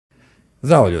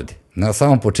Zdravo ljudi, na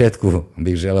samom početku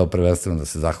bih želeo prvenstveno da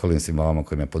se zahvalim svima vama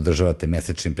koji me podržavate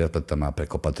mesečnim pretplatama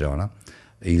preko Patreona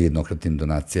ili jednokratnim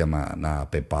donacijama na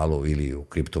Paypalu ili u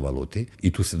kriptovaluti.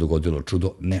 I tu se dogodilo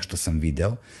čudo, nešto sam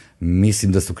video,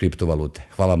 mislim da su kriptovalute.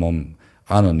 Hvala mom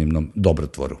anonimnom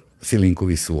dobrotvoru. Svi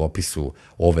linkovi su u opisu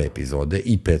ove epizode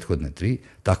i prethodne 3,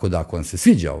 tako da ako vam se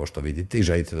sviđa ovo što vidite i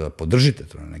želite da podržite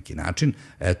to na neki način,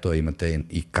 eto imate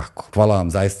i kako. Hvala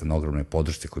vam zaista na ogromnoj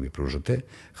podršci koju mi pružate,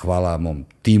 hvala mom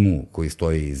timu koji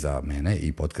stoji iza mene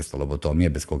i podcasta Lobotomije,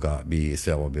 bez koga bi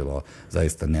sve ovo bilo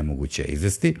zaista nemoguće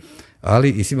izvesti, ali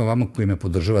i svima vama koji me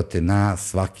podržavate na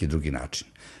svaki drugi način.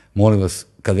 Molim vas,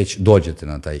 kad već dođete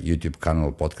na taj YouTube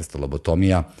kanal podcasta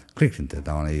Lobotomija, kliknite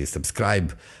na onaj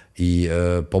subscribe i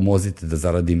pomozite da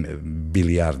zaradim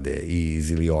bilijarde i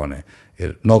zilione,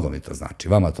 jer mnogo mi to znači.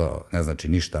 Vama to ne znači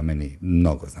ništa, a meni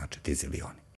mnogo znači ti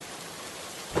zilioni.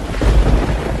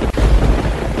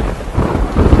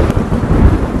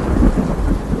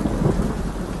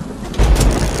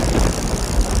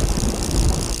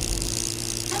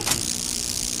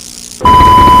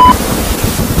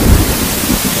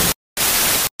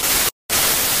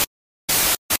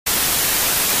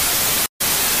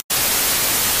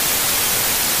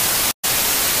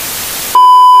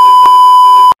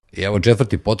 I evo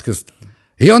 4. podcast.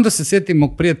 I onda se sjetim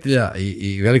mog prijatelja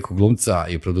i velikog glumca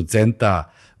i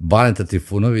producenta Baneta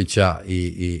Trifunovića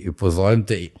i pozovem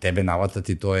te i tebe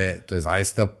navatati, to je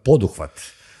zaista poduhvat.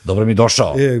 Dobro mi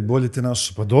došao. Bolje te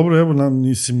našao. Pa dobro, evo,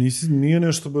 nije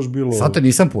nešto baš bilo... Sad te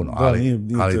nisam puno, ali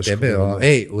tebe,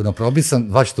 na probi sam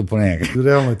 2 u ponedjeljak.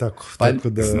 Realno je tako.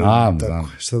 Znam.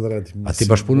 Šta da radim? A ti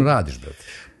baš puno radiš, brate.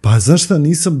 Pa znaš šta,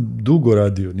 nisam dugo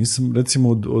radio, recimo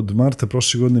od marta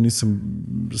prošle godine nisam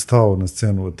stao na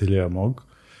scenu ateljeja mog,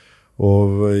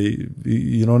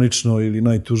 ironično ili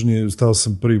najtužnije, stao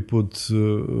sam prvi put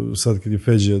sad kad je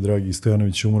Feđa Dragi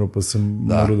Stojanović umro, pa sam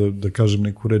morao da kažem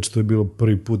neku reč, to je bilo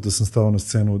prvi put da sam stao na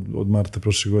scenu od marta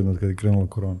prošle godine, od kada je krenula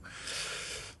korona.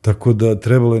 Tako da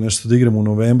trebalo je nešto da igram u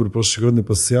novembru prošle godine,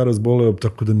 pa se ja razboleo,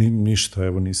 tako da ništa,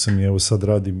 evo nisam, evo sad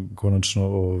radim konačno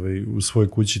u svojoj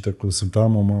kući, tako da sam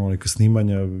tamo, malo neka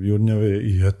snimanja, jurnjave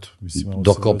i eto.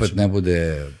 Dok opet ne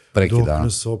bude prekida. Dok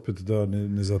nas opet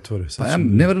ne zatvore. Pa ja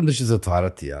ne verujem da će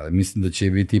zatvarati, ali mislim da će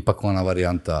biti ipak ona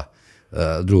varijanta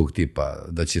drugog tipa,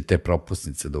 da će te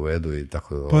propusnice dovedu i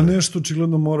tako... Pa nešto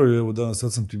očigledno moraju, evo danas,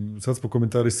 sad smo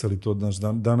komentarisali to,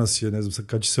 danas je, ne znam sad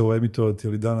kad će se ovo emitovati,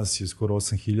 ali danas je skoro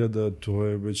 8.000, to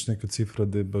je već neka cifra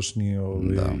da baš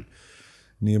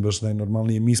nije baš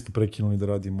najnormalnije. Mi smo prekinuli da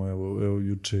radimo, evo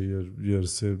juče, jer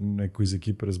se neko iz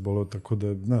ekipe razboleo, tako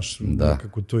da, znaš,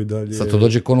 nekako to i dalje... Sad to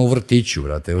dođe kao u vrtiću,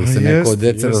 brate, evo se neko od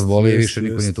dece razboli i više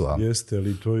niko nije tu. Jeste,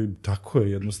 ali to je tako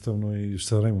je jednostavno i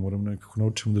šta radimo, moramo nekako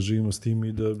naučimo da živimo s tim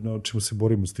i da naučimo se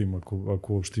borimo s tim, ako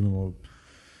uopšte imamo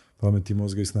pameti,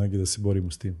 mozga i snage da se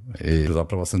borimo s tim.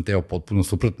 Zapravo sam teo potpuno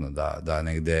suprotno, da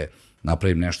negde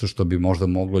napravim nešto što bi možda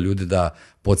moglo ljude da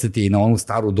podsjeti i na onu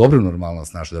staru dobru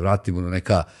normalnost našu, da vratimo na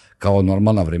neka kao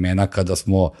normalna vremena kada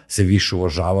smo se više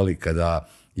uvažavali, kada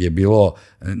je bilo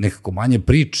nekako manje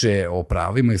priče o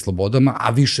pravima i slobodama, a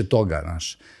više toga,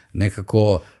 znaš,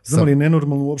 nekako... Znam li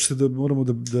nenormalno uopšte da moramo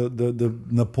da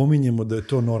napominjemo da je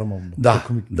to normalno? Da.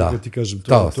 Kako ti kažem,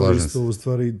 to je isto u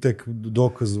stvari tek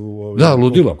dokaz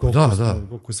ludilo,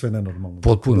 koliko je sve nenormalno.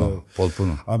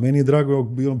 Potpuno. A meni je drago,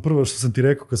 bilo prvo što sam ti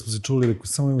rekao kad smo se čuli, rekao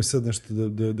samo imaj sad nešto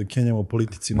da kenjamo o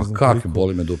politici. Ma kako,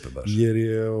 boli me dupe baš. Jer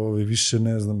je više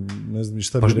ne znam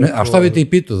šta bi rekao. A šta bi te i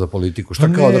pitao za politiku?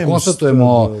 Šta kao da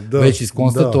konstatujemo već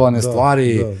iskonstatovane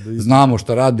stvari, znamo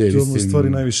šta rade? To me stvari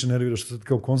najviše nervira, što sad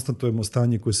kao konstatujemo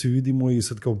stanje koje svi vidimo i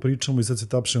sad kao pričamo i sad se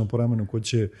tapšemo po ramenu ko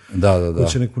će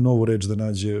neku novu reč da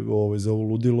nađe za ovo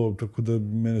ludilo, tako da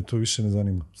mene to više ne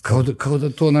zanima. Kao da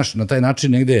to, na taj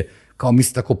način negde, kao mi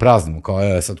se tako praznimo,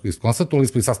 kao sad iskonstatovali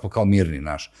smo i sad smo kao mirni,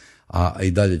 a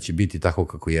i dalje će biti tako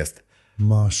kako jeste.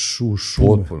 Ma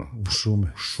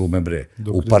šume bre,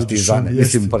 u partizane,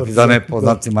 mislim partizane po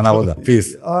znacima navoda, pis.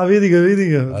 A vidi ga.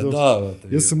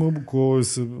 Ja sam obuku,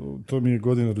 to mi je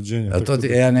godina rođenja.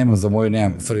 Ja nemam za moju,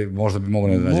 možda bi mogo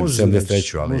ne da nađem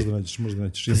 73. ali... Možda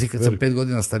nećeš. Ti si kad sam 5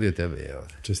 godina stariji od tebe, evo.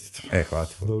 Čestitam. Hvala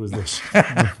ti. Dobro izdaš.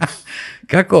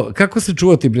 Kako se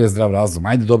čuvati bre zdrav razum?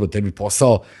 Ajde dobro, tebi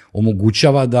posao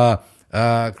omogućava da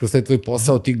kroz taj tvoj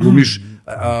posao ti glumiš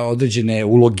određene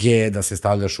uloge, da se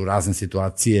stavljaš u razne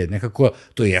situacije, nekako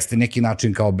to jeste neki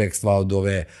način kao bekstva od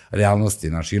ove realnosti,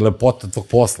 znaš, i lepota tvog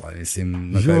posla,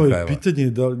 mislim, na kraju krajeva. Pitanje je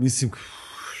da, mislim,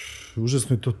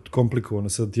 užasno je to komplikovano,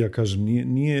 sad ja kažem,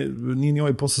 nije ni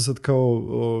ovaj posao sad kao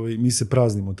mi se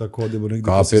praznimo, tako odemo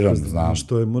negdje. Kapiram, znam.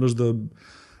 Što je, moraš da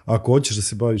ako hoćeš da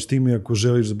se baviš tim i ako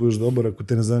želiš da budeš dobar, ako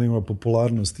te ne zanima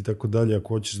popularnost i tako dalje, ako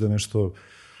hoćeš da nešto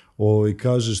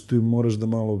kažeš, ti moraš da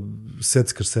malo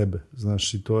seckaš sebe,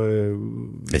 znaš, i to je...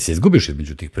 Se izgubiš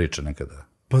između tih priča nekada?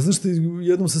 Pa znaš što,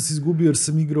 jednom sam se izgubio jer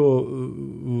sam igrao,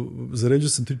 zaređao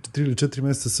sam 3 ili 4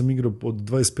 meseca sam igrao od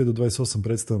 25 do 28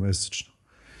 predstava mesečno.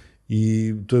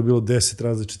 I to je bilo 10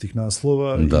 različitih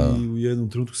naslova i u jednom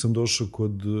trenutku sam došao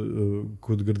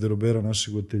kod garderobera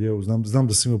našeg u ateljevu. Znam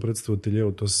da sam imao predstavu u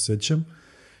ateljevu, to se sećam.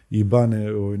 I Bane,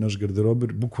 naš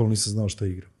garderober, bukvalno nisam znao šta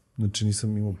igram. Znači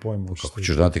nisam imao pojma. Kako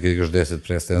ćeš znati kad igraš 10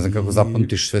 predstava? Ne znam kako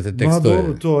zapamtiš sve te tekstove. Ma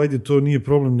dobro, to nije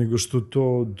problem, nego što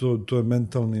to je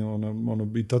mentalni,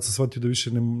 i tad sam shvatio da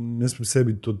više ne smijem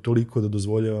sebi toliko da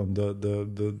dozvoljavam, da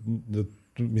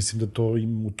mislim da to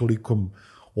imam u tolikom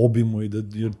obimu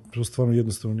jer to stvarno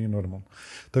jednostavno nije normalno.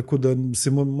 Tako da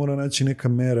se mora naći neka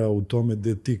mera u tome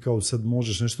da ti kao sad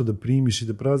možeš nešto da primiš i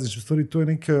da prazniš. U stvari to je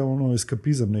neka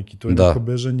eskapizam neki, to je neko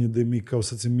bežanje da mi kao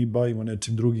sad se mi bavimo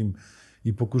nečim drugim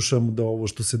i pokušamo da ovo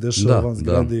što se dešava van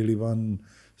zgrade ili van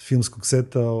filmskog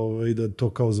seta, da to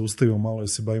kao zaustavimo malo, da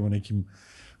se bavimo nekim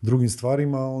drugim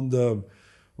stvarima, onda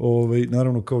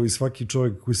naravno kao i svaki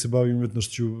čovjek koji se bavi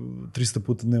umjetnošću 300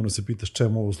 puta dnevno se pitaš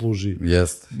čemu ovo služi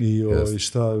i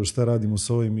šta radimo s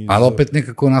ovim. Ali opet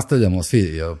nekako nastavljamo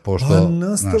svi, pošto... Pa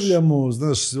nastavljamo,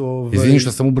 znaš... Izvini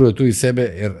što sam ubrojao tu i sebe,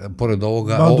 jer pored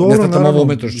ovoga, ne statam ovo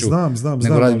umjetnošću,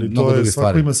 nego radim mnogo drugih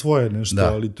stvari. Svako ima svoje nešto,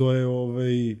 ali to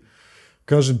je...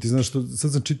 Kažem ti, znaš,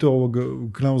 sad sam čitao ovog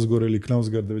Knausgora ili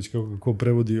Knausgarda, već kako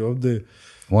prevodi ovde.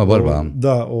 Moja borba.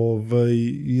 Da,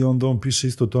 i onda on piše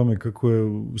isto o tome kako je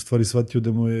u stvari shvatio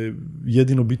da mu je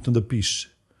jedino bitno da piše.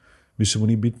 Više mu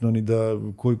nije bitno ni da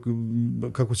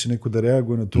kako će neko da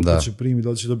reaguje na to, ko će primi, da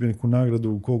li će dobiti neku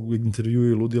nagradu, kog intervju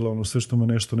je ludila, sve što mu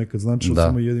nešto nekad značilo,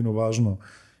 samo je jedino važno.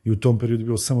 I u tom periodu je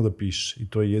bilo samo da piše. I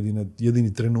to je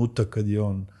jedini trenutak kad je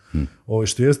on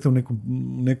što jeste u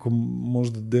nekom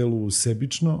možda delu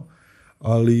sebično,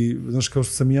 ali, znaš, kao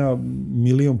što sam ja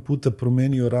milion puta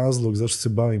promenio razlog zašto se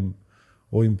bavim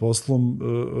ovim poslom,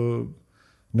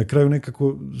 na kraju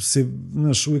nekako se,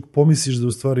 znaš, uvijek pomisliš da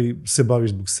u stvari se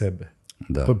baviš zbog sebe.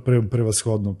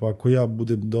 Prevashodno. Pa ako ja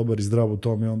budem dobar i zdrav u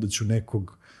tome, onda ću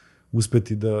nekog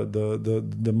uspeti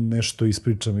da nešto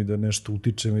ispričam i da nešto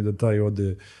utičem i da taj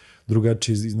ode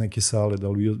drugačije iz neke sale, da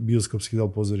li bioskopski, da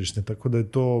li pozorišne. Tako da je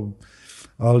to...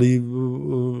 Ali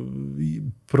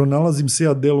pronalazim se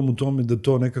ja delom u tome da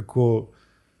to nekako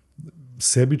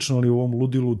sebično, ali u ovom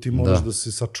ludilu ti moraš da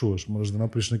se sačuvaš, moraš da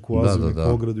napraviš neku oazu, neku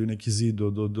ogradu i neki zid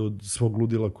od svog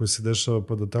ludila koje se dešava,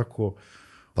 pa da tako...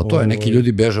 Pa to je, neki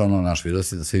ljudi beže, naš vidio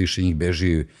si da sve više njih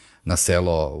beži na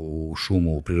selo, u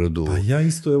šumu, u prirodu. Pa ja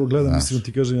isto, evo gledam, mislim da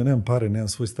ti kažem, ja nemam pare, nemam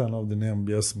svoj stan ovde,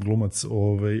 ja sam glumac,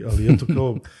 ali eto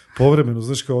kao povremeno,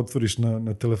 znaš, kao otvoriš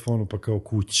na telefonu, pa kao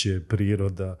kuće,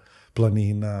 priroda,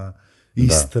 planina,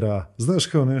 Istra, znaš,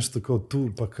 kao nešto, kao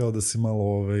tur, pa kao da se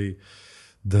malo,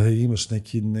 da imaš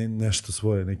nešto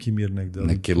svoje, neki mir negde.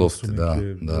 Neki luft, da.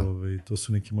 To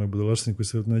su neki moje budalaštine koje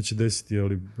se neće desiti,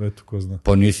 ali eto, ko zna.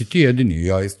 Pa nisi ti jedini,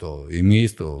 ja isto, i mi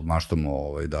isto maštamo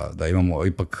da imamo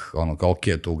ipak kao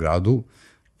to u gradu,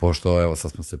 pošto evo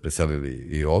sad smo se preselili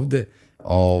i ovde,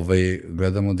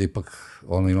 gledamo da ipak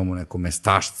imamo neko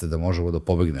mestašce da možemo da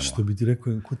pobegnemo. Što bi ti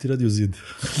rekao, ko ti radi u zid?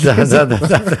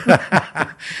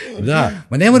 Da,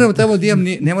 ma ne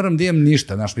moram da imam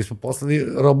ništa, znaš, mi smo postali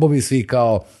robovi svi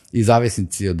kao i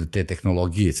zavisnici od te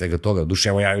tehnologije i svega toga, duše,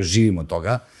 evo ja živim od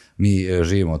toga, mi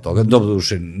živimo od toga, dobro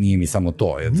duše, nije mi samo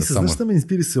to. Nisam, znaš šta me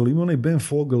inspirisalo, ima onaj Ben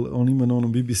Fogel, on ima na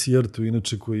onom BBC Earthu,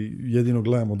 inače koji jedino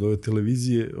gledamo od ove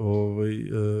televizije,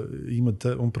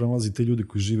 on pronalazi te ljude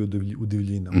koji žive u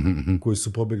divljinama, koji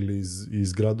su pobegli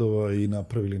iz gradova i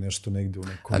napravili nešto negde u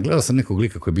nekom... A gledao sam nekog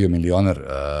lika koji je bio milioner,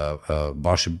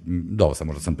 baš je, dobro sam,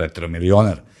 možda sam preterao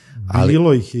milioner, ali...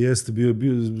 Bilo ih jeste, bio,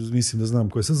 mislim da znam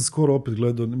koje. Sad sam skoro opet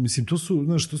gledao, mislim, to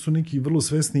su neki vrlo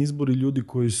svesni izbori ljudi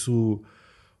koji su...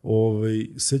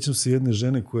 Sećam se jedne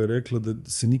žene koja je rekla da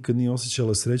se nikad nije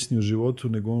osjećala srećnije u životu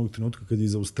nego onog trenutka kad je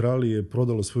iz Australije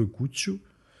prodala svoju kuću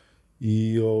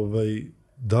i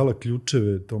dala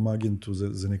ključeve tom agentu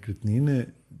za nekretnine,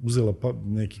 uzela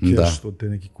neki keš od te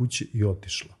neke kuće i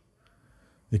otišla.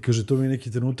 I kaže, to mi je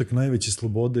neki trenutak najveće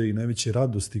slobode i najveće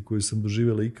radosti koju sam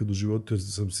doživjela ikad u životu, jer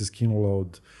sam se skinula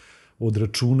od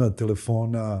računa,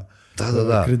 telefona,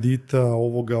 kredita,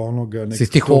 ovoga, onoga. Svih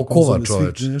tih okova,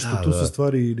 čoveč. To su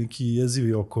stvari neki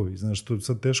jezivi okovi. Znaš, to je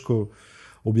sad teško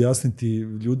objasniti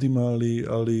ljudima,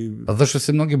 ali... Pa zašto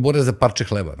se mnogi bore za parče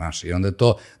hleba, znaš, i onda je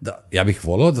to, ja bih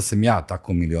volao da sam ja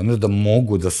tako milioner, da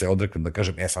mogu da se odreknem, da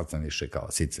kažem, sad sam više kao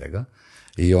sit svega,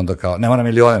 i onda kao, ne moram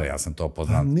milioner, ja sam to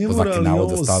poznati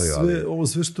navoda stavio. Ovo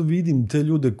sve što vidim, te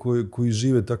ljude koji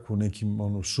žive tako u nekim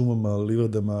šumama,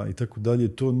 livadama i tako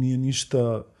dalje, to nije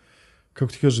ništa,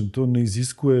 kako ti kažem, to ne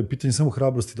iziskuje pitanje samo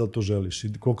hrabrosti da li to želiš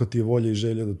i koliko ti je volja i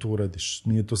želja da to uradiš.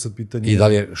 Nije to sad pitanje... I da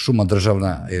li je šuma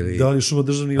državna ili... Da li je šuma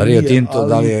državna ili Rio Tinto,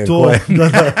 da li je koje?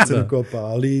 Da, Crkopa,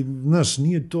 ali, znaš,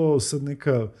 nije to sad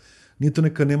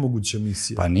neka nemoguća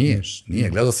misija. Pa nije.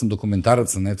 Gledao sam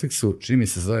dokumentarac na Netflixu, čini mi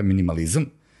se zove Minimalizam,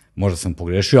 možda sam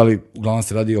pogrešio, ali uglavnom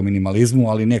se radi o minimalizmu,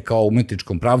 ali ne kao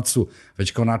umetničkom pravcu,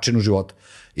 već kao načinu života.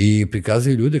 I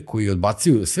prikazuju ljude koji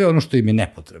odbacuju sve ono što im je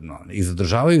nepotrebno i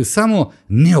zadržavaju samo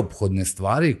neophodne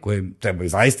stvari koje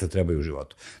zaista trebaju u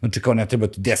životu. Znači, kao ne treba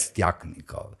ti 10 jakni,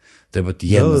 kao treba ti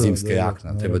jedna zimska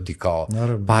jakna, treba ti kao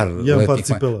par letnih...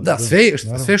 Da,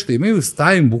 sve što imaju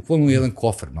stavim bukvalno u jedan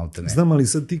kofer, malte ne. Znam, ali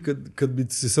sad ti kad bi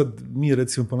se sad mi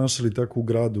recimo ponašali tako u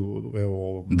gradu,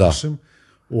 evo našem,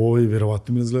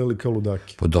 verovatno bi nas gledali kao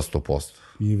ludaki. Pa da, 100%.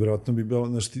 I verovatno bi bilo,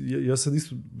 znaš, ja sad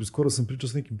isto, skoro sam pričao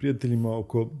s nekim prijateljima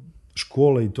oko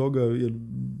škola i toga, jer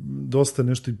dosta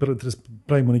nešto i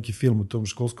pravimo neki film o tom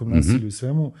školskom nasilju i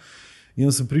svemu. I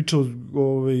onda sam pričao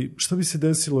šta bi se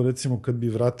desilo recimo kad bi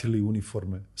vratili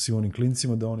uniforme svim onim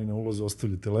klincima, da oni na ulazu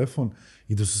ostavljaju telefon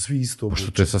i da su svi isto obučeni.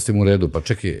 Pošto to je sasvim u redu, pa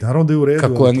čekaj, naravno da je u redu,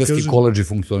 kako engleski koledži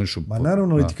funkcionišu? Ma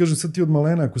naravno, ali ti kažem sad ti od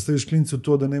malena, ako staviš klincu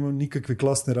to da nema nikakve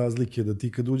klasne razlike, da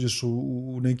ti kad uđeš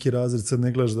u neki razred sad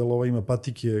ne gledaš da li ova ima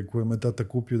patike koje mu je tata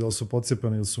kupio, da li su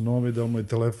pocepane ili su nove, da li mu je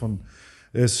telefon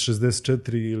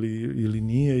S64 ili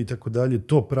nije i tako dalje,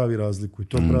 to pravi razliku i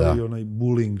to pravi onaj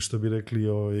bullying, što bi rekli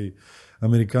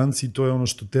Amerikanci, i to je ono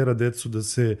što tera decu da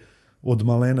se od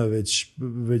malena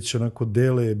već onako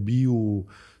dele, biju,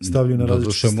 stavljaju na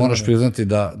različite strane. Moraš priznati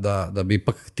da bi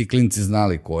ipak ti klinci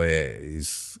znali ko je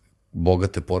iz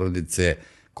bogate porodice,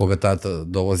 koga tata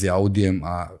dovozi Audijem,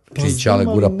 a čiji ćale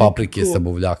gura paprike sa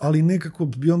buvljakom. Ali nekako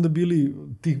bi onda bili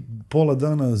tih pola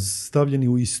dana stavljeni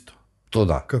u isto. To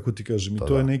da. Kako ti kažem, i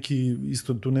to je neki,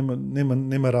 isto tu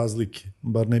nema razlike,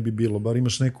 bar ne bi bilo, bar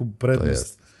imaš neku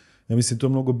prednost. Ja mislim, to je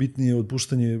mnogo bitnije od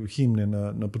puštanje himne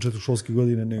na početku školske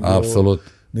godine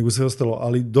nego sve ostalo,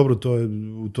 ali dobro,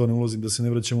 u to ne ulazim, da se ne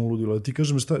vraćamo u ludilo. Ti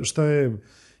kažem šta je,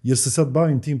 jer se sad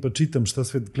bavim tim pa čitam šta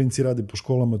sve klinci rade po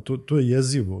školama, to je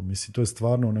jezivo, mislim, to je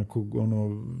stvarno onako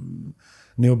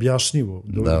neobjašnjivo,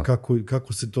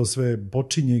 kako se to sve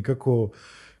počinje i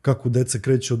kako deca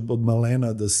kreću od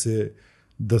malena da se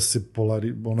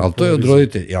ali to je od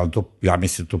roditelja, ja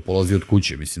mislim to polazi od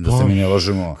kuće, mislim da se mi ne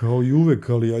lažemo. Kao i uvek,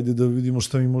 ali ajde da vidimo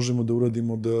šta mi možemo da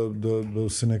uradimo da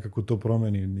se nekako to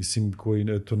promeni, mislim, koji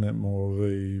eto na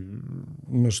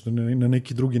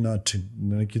neki drugi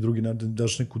način,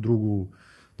 daš neku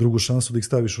drugu šansu da ih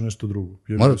staviš u nešto drugo.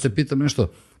 Moram te pitam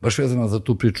nešto, baš vezano za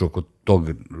tu priču oko tog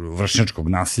vršnjačkog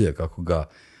nasilja, kako ga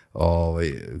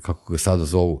sada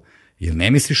zovu. Jer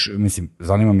ne misliš, mislim,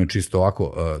 zanima me čisto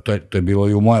ovako, to je bilo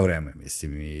i u moje vreme,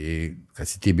 mislim, i kad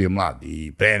si ti bio mlad,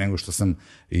 i pre nego što sam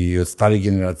i od starih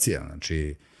generacija,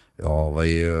 znači,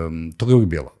 to je uvijek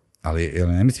bilo. Ali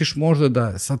ne misliš možda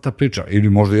da sad ta priča, ili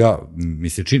možda mi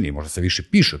se čini, možda se više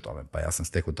piše o tome, pa ja sam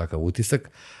stekao takav utisak,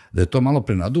 da je to malo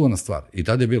prenaduvana stvar. I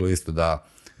tada je bilo isto da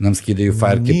nam skidaju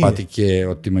fajerke, patike,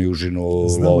 otimaju užinu, lovu.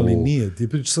 Znam, ali nije. Ti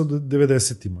pričaš sad o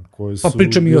 90-ima. Pa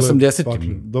pričam i o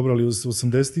 80-ima. Dobro, ali u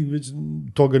 80-ih već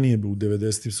toga nije bilo. U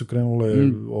 90-ih su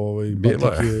krenule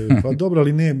patike. Pa dobro,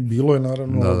 ali ne, bilo je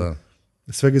naravno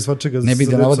svega i svačega. Ne bih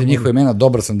da navodim njihove imena,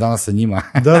 dobar sam danas sa njima.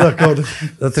 Da, kao da.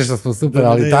 Zato što smo super,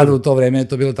 ali tada u to vreme je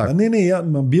to bilo tako. Ne,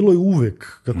 bilo je uvek,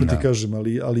 kako ti kažem,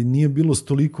 ali nije bilo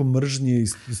stoliko mržnje.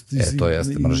 To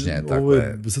jeste mržnje, tako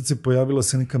je. Sad se pojavila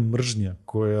se neka mržnja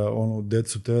koja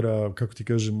decu tera, kako ti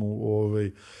kažem,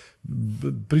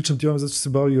 pričam ti vam zato što se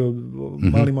bavio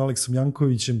malim Aleksom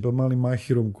Jankovićem, pa malim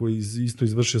Mahirom koji isto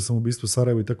izvršio samoubistvo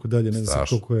Sarajevo i tako dalje, ne znam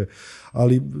koliko je,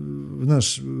 ali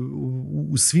znaš,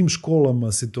 u svim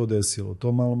školama se to desilo,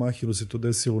 to malom Mahiru se to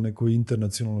desilo u nekoj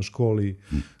internacionalnoj školi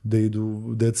gde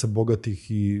idu deca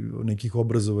bogatih i nekih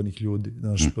obrazovanih ljudi,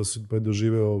 znaš, pa je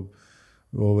doživeo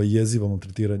jezivo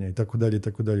maltretiranja i tako dalje, i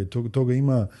tako dalje. Toga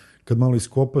ima kad malo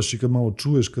iskopaš i kad malo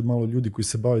čuješ, kad malo ljudi koji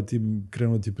se bave tim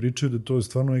krenu da ti pričaju, da to je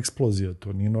stvarno eksplozija,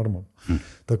 to nije normalno.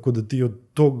 Tako da ti od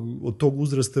tog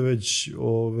uzrasta već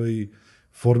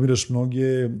formiraš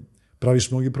mnoge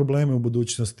praviš mnogi probleme u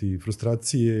budućnosti,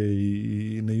 frustracije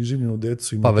i neiživljenu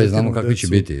decu. Pa već znamo kakvi će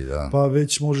biti, da. Pa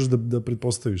već možeš da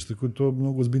pretpostaviš. Tako je to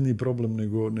mnogo ozbiljniji problem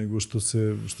nego što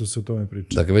se o tome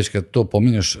priča. Dakle, već kad to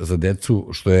pominješ za decu,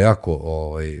 što je jako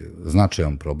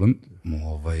značajan problem,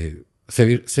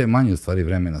 sve manje u stvari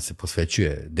vremena se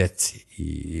posvećuje deci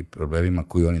i problemima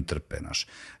koji oni trpe.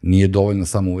 Nije dovoljno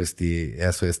samo uvesti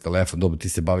SOS telefon, dobro, ti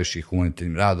se baviš i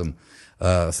humanitarnim radom,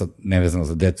 sad nevezano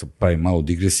za decu, pravim malu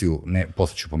digresiju,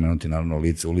 posle ću pomenuti naravno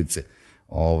lice ulice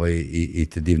i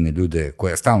te divne ljude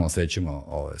koje stalno srećemo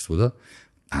svuda,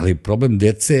 ali problem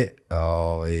dece,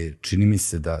 čini mi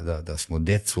se da smo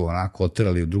decu onako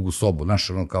oterali u drugu sobu,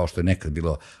 ono kao što je nekad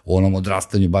bilo u onom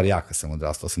odrastanju, bar ja kad sam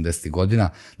odrastao 80. godina,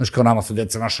 kao nama su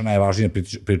deca naša najvažnija,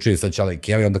 pričaju sad Ćala i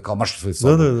Keva i onda kao mašu svoju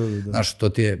sobu. Da. To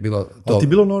ti je bilo... A ti je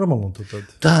bilo normalno to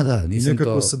tad? Da, nisam to...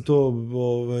 Nekako sam to,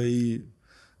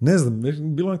 ne znam,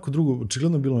 bilo neko drugo,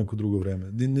 očigledno bilo neko drugo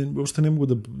vreme. Uopšte ne mogu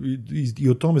da, i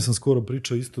o tome sam skoro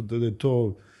pričao isto, da je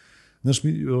to... Znaš,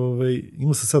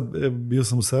 imao sam sad, bio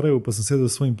sam u Sarajevu, pa sam sedao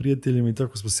sa svojim prijateljima i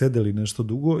tako smo sedeli nešto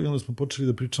dugo i onda smo počeli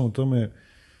da pričamo o tome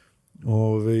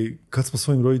kad smo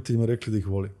svojim roditeljima rekli da ih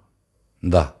volimo.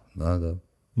 Da.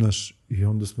 Znaš, i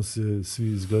onda smo se svi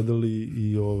izgledali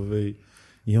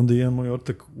i onda jedan moj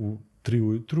ortak u 3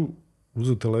 ujutru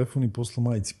uzeo telefon i poslao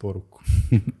majici poruku.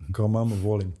 Kao, mama,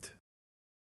 volim te.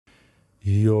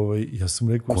 I ja sam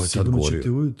rekao, sigurno ćete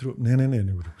ujutru... Ne,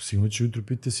 nego sigurno će ujutru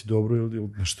pitati si dobro ili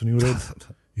nešto nije u redu.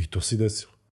 I to se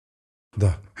desilo.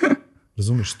 Da.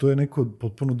 Razumeš, to je neko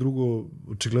potpuno drugo,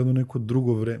 očigledno neko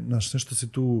drugo vreme. Znaš, nešto se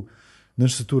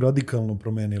tu radikalno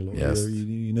promenilo.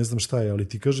 I ne znam šta je, ali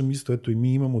ti kažem isto, eto, i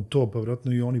mi imamo to, pa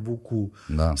vjerojatno i oni vuku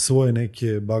svoje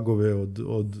neke bagove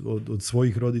od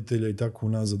svojih roditelja i tako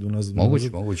unazad.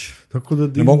 Moguće. Tako da...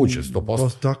 Nemoguće, 100%. Pa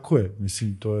tako je,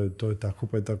 mislim, to je tako,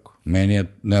 pa je tako. Meni je,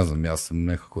 ne znam, ja sam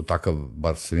nekako takav,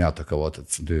 bar sam ja takav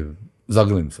otac, da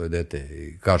zagrlim svoje dete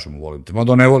i kažem mu volim te.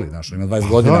 Mada on ne voli, znaš, ima 20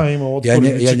 godina. Da, ima otpor.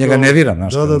 Ja njega ne viram,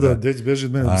 znaš. Da, deć beži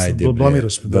od mene,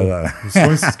 blamiraš me. Da.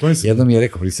 Skloni se. Jednom mi je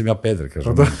rekao, nisam ja peder,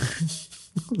 kažem. Da.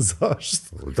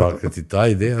 Zašto? Da, kad ti ta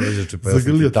ideja ređeče, pa ja sam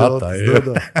Zagrlio ti tata.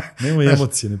 Da. Nemoj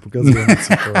emocije, ne pokazuj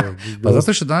emocije. Pa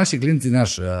zato što današnji klinci,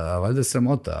 znaš, valjda je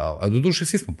sramota, a do duše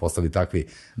svi smo postali takvi,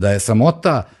 da je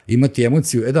sramota imati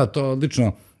emociju, to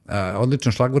je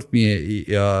odličan šlagvort mi je i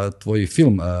tvoj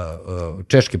film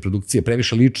češke produkcije,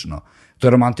 Previše lično. To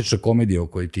je romantična komedija u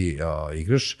kojoj ti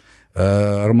igraš.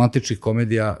 Romantična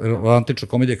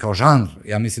komedija kao žanr,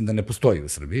 ja mislim da ne postoji u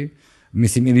Srbiji.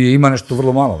 Mislim, ili ima nešto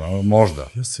vrlo malo, možda.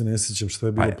 Ja se ne sjećam šta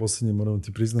je bilo poslednje, moram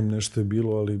ti priznam, nešto je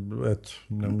bilo, ali eto.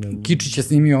 Kičić je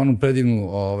snimio onu predivnu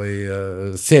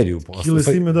seriju. Kile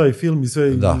snimio, da, i film i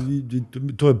sve,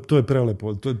 to je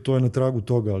prelepo, to je na tragu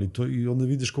toga, ali i onda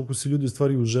vidiš koliko se ljudi u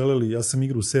stvari uželeli, ja sam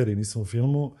igrao u seriji, nisam u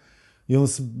filmu, i onda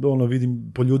se,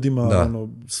 vidim po ljudima,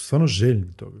 stvarno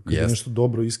željni toga, kada je nešto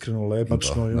dobro, iskreno,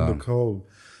 lepačno, i onda kao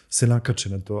se nakače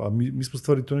na to, a mi smo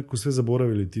stvari to nekako sve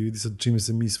zaboravili, ti vidi sad čime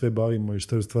se mi sve bavimo i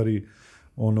šta je u stvari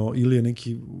ili je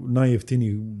neki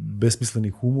najjeftiniji besmisleni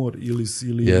humor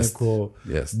ili je neko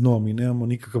dno, mi nemamo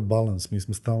nikakav balans, mi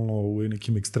smo stalno u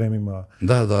nekim ekstremima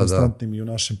konstantnim i u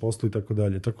našem poslu i tako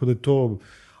dalje, tako da je to,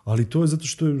 ali to je zato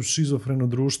što je šizofreno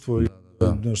društvo i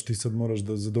znaš, ti sad moraš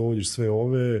da zadovoljiš sve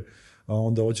ove, a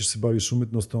onda hoćeš se baviš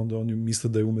umetnostom, onda oni misle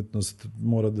da je umetnost,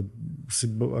 mora da se,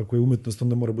 ako je umetnost,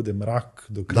 onda mora bude mrak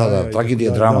do kraja. Da,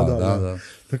 tragedija, drama, da.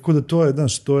 Tako da to je,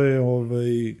 znaš, to je,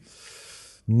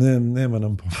 nema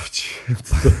nam pomoći.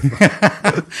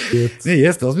 Ne,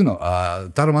 jeste, ozbiljno.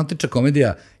 Ta romantična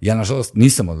komedija, ja nažalost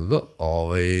nisam odgledao,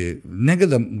 ne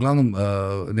gledam, uglavnom,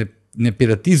 ne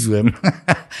piratizujem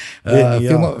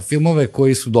filmove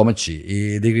koji su domaći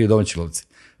i da igraju domaći lovci.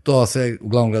 To sve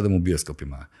uglavnom gledam u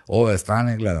bioskopima. Ove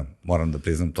strane gledam, moram da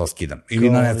priznam, to skidam. Ili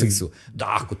na Netflixu.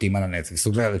 Da, ako ti ima na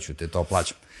Netflixu, gledat ću te, to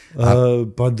plaćam.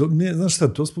 Znaš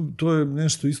šta, to je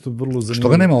nešto isto vrlo zanimljivo. Što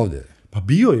ga nema ovde? Pa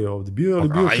bio je ovde, ali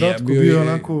bio kratko, bio je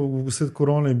onako, u sred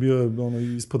korone, bio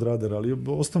je ispod radara, ali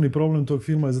osnovni problem tog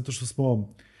filma je zato što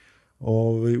smo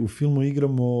u filmu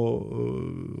igramo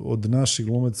od naših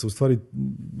glumaca, u stvari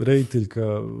rediteljka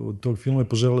od tog filma je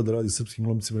poželjela da radi srpskim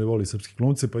glumcima, ne voli srpske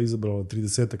glumce, pa je izabrala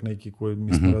 30-ak neki koje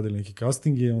mi smo radili neki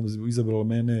castinge, onda je izabrala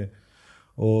mene,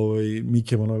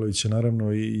 Mike Manojlovića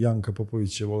naravno i Janka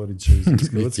Popovića Volarića iz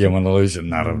Hrvatske. Mike Manojlovića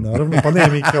naravno. Pa ne,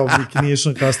 Mike nije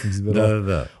išao casting izberao.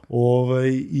 Da.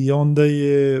 I onda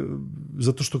je,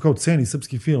 zato što kao ceni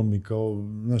srpski film i kao,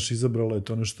 znaš, izabrala je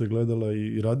to nešto je gledala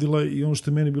i radila i ono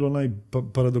što je meni bilo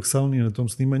najparadoksalnije na tom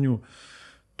snimanju,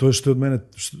 to je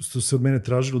što se od mene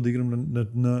tražilo da igram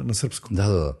na srpskom.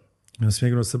 Da. Ja sam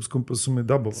igrao na srpskom, pa su me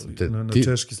dabovali na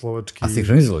češki, slovački. A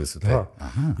sinhronizovali su te? Da.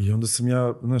 I onda sam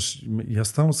ja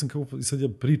stalno sam kao, sad ja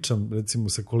pričam, recimo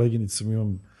sa koleginicom,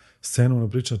 imam scenu, ona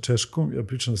priča na češkom, ja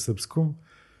pričam na srpskom.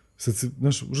 Sad se,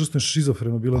 užasno je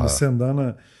šizofreno bilo na 7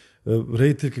 dana,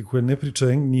 rediteljka koja ne priča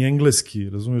ni engleski,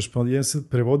 razumiješ, pa jedan sad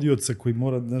prevodioca koji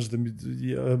mora, da mi,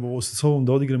 sa sobom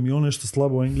da odigram i ono nešto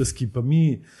slabo engleski, pa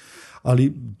mi,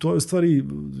 ali to je u stvari,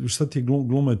 šta ti je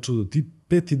gluma je čudo, ti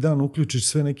 5. dan uključiš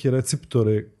sve neke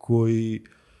receptore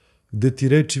gde ti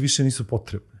reči više nisu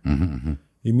potrebne.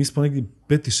 I mi smo negdje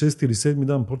 5., 6. ili 7.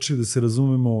 dan počeli da se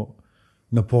razumemo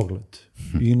na pogled.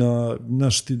 I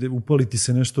upaliti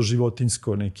se nešto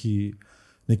životinjsko, neki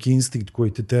instinkt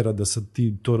koji te tera da sad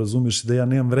ti to razumeš, da ja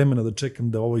nemam vremena da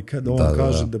čekam da on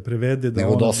kaže, da prevede,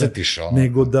 nego da osjetiš ono.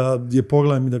 Nego da je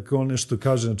pogledam i da on nešto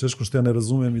kaže na češkom što ja ne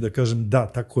razumem i da kažem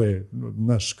da, tako je,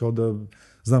 kao da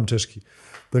znam češki.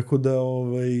 Tako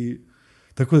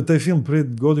da taj film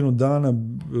pred godinu dana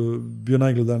bio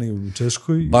najgledaniji u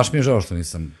Češkoj. Baš mi je žao što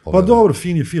nisam pogledao. Pa dobro,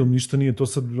 fin je film, ništa nije to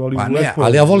sad, ali lepo.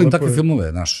 Ali ja volim takve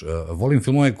filmove, volim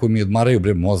filmove koji mi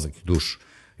odmaraju mozak i dušu.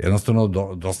 Jednostavno,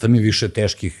 dosta mi više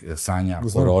teških sanja,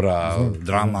 horora,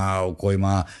 drama u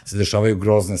kojima se dešavaju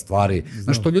grozne stvari.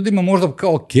 Znaš, to ljudima možda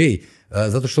kao okej,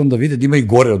 zato što onda vide da ima i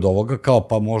gore od ovoga, kao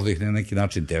pa možda ih na neki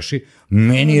način teši.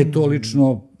 Meni je to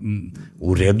lično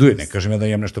u redu, ne kažem ja da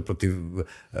imam nešto protiv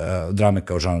drame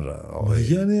kao žanra.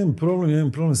 Ja nemam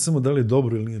problem samo da li je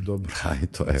dobro ili nije dobro.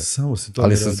 Samo se to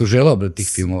ali sam se uželao tih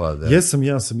filmova. Ja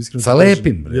sam iskreno. Sa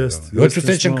lepim. Hoću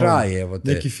srećan kraj.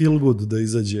 Neki feel good da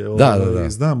izađe.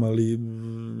 Znam, ali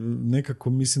nekako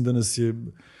mislim da nas je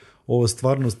ova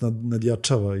stvarnost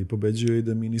nadjačava i pobeđuje i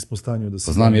da mi nismo u stanju da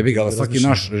se... Znam, jebi ga, ali svaki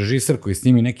naš režiser koji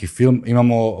snimi neki film,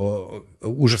 imamo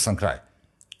užasan kraj.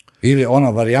 Ili ona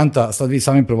varijanta, sad vi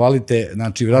sami provalite,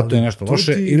 znači vjerojatno je nešto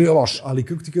loše ili je loše. Ali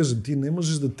kako ti kažem, ti ne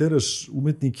možeš da teraš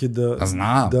umetnike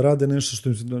da rade nešto što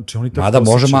im se... Znači, oni tako mada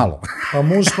može malo. Pa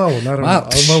možeš malo, naravno,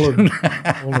 ali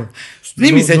malo...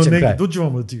 Snimi sećam kraj.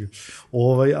 Dođemo do tiga.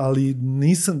 Ali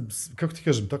nisam, kako ti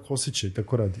kažem, tako osjećaj,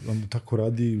 tako radi. Onda tako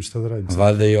radi, šta da radim?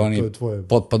 Valjda i oni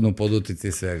potpadnu pod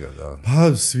utici svega, da.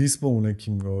 Pa, svi smo u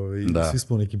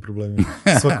nekim problemima.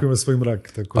 Svako ima svoj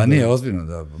mrak. Pa nije, ozbiljno,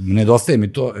 da. Nedostaje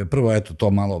mi to, prvo, eto, to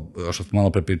malo, što smo malo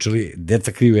prepričali,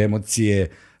 deca kriju emocije,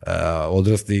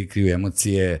 odrasli kriju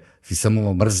emocije, svi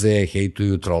samo mrze,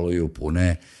 hejtuju, troluju,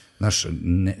 pune. Znaš,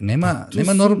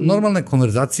 nema normalne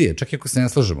konverzacije, čak i ako se ne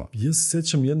slažemo. Ja se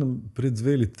sećam jednom pred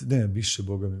 2 ili, ne, više,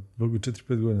 boga mi,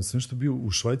 4-5 godina, sam nešto bio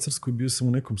u Švajcarskoj, bio sam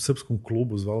u nekom srpskom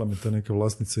klubu, zvala me ta neka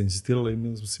vlasnica, insistirala i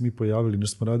smo se mi pojavili,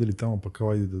 nešto smo radili tamo, pa kao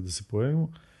ajde da se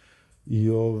pojavimo.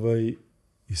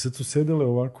 I sad su sedele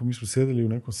ovako, mi smo sedeli u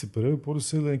nekom separeju, pored su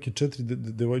sedele neke 4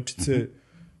 devojčice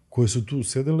koje su tu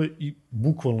sedele i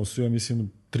bukvalno su, ja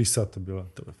mislim, 3 sata bila na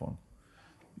telefonu.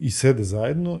 I sede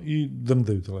zajedno i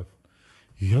drndaju telefon.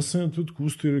 I ja sam jedan tutku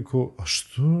ustao i rekao, a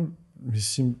što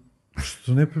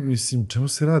ne, čemu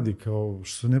se radi, kao,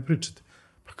 što ne pričate?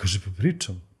 Pa kaže, pa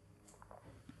pričam.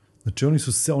 Znači,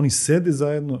 oni sede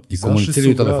zajedno, i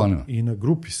komuniciraju telefonima. I na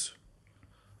grupi su.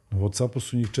 Na Whatsappu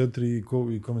su njih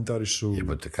 4 i komentarišu.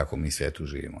 Jebote, kako mi svetu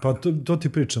živimo. Pa to ti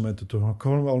pričam, eto to.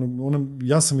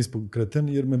 Ja sam ispod kreten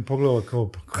jer me pogledala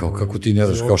kao... Kao kako ti ne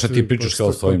znaš, kao šta ti pričaš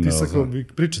kao svojim ne znam. Vi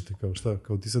pričate kao šta,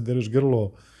 kao ti sad dereš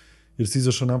grlo jer si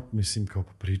izašao mislim kao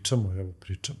pa pričamo, evo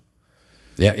pričam.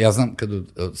 Ja znam kad od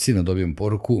sina dobijem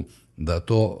poruku da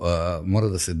to mora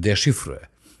da se dešifruje.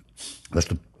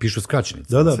 Zašto pišu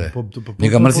skraćenice. Da,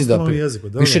 njega mrzi da...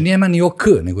 Više nema ni OK,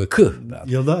 nego je K.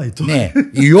 Jel da, i to? Ne,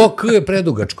 i OK je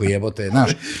predugačko, jebote,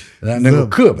 znaš, nego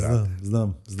K, brate.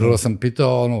 Znam. Prvo sam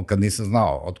pitao, kad nisam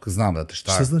znao, otko znam, brate,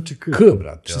 šta? Šta znači K? K,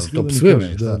 brate, to psuje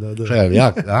meni, šta? Šta je,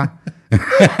 jak, da?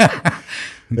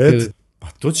 Eto,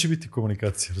 pa to će biti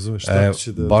komunikacija, razumeš?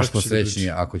 Baš smo srećni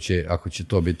ako će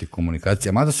to biti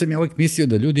komunikacija. Mada sam ja uvijek mislio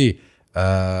da ljudi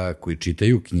koji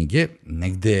čitaju knjige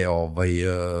negde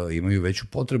imaju veću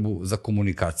potrebu za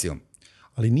komunikacijom.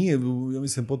 Ali nije, ja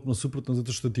mislim, potpuno suprotno,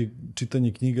 zato što ti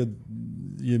čitanje knjiga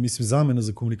je, mislim, zamena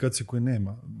za komunikaciju koje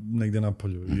nema negde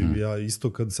napolju. Ja isto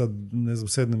kad sad, ne znam,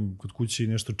 sednem kod kuće i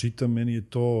nešto čitam, meni je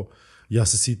to, ja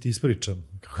se siti ispričam,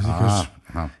 kako ti kažeš.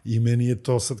 I meni je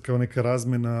to sad kao neka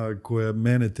razmena koja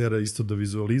mene tera isto da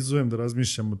vizualizujem, da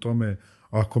razmišljam o tome,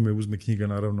 ako me uzme knjiga,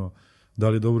 naravno, da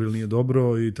li je dobro ili nije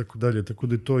dobro i tako dalje. Tako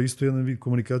da je to isto jedan vid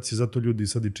komunikacije, zato ljudi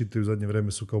sad i čitaju, u zadnje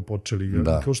vreme su kao počeli.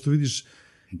 Kao što vidiš...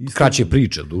 Kraće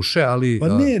priče duše, ali...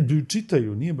 Pa ne,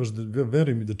 čitaju, nije baš,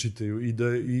 veruj mi da čitaju.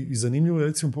 I zanimljivo je,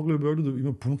 recimo, pogled u Beogradu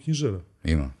ima puno knjižara.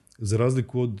 Ima. za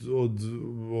razliku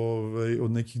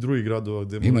od nekih drugih gradova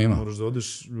gde moraš da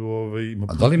odeš.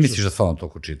 A da li misliš da stvarno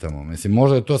toliko čitamo? Mislim,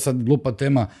 možda je to sad glupa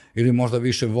tema ili možda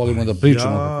više volimo da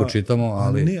pričamo kako čitamo,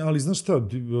 ali... Ne, ali znaš šta,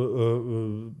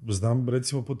 znam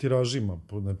recimo po tiražima,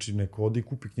 znači neko odi i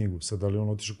kupi knjigu, sad da li on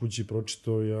otišao kući i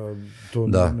pročito, ja to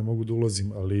ne mogu da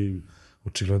ulazim, ali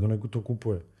očigledno neko to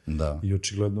kupuje. I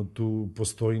očigledno tu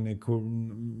postoji neko,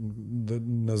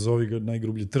 nazovi ga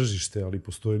najgrublje tržište, ali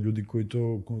postoje ljudi koji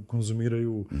to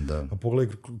konzumiraju. A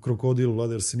pogledaj Krokodil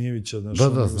Vlade Arsenijevića, znaš,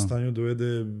 on je u stanju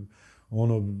dovede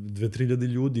 2-3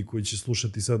 ljudi koji će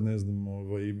slušati sad, ne znam,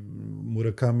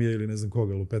 Murakamija ili ne znam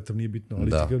koga, Lopetav, nije bitno,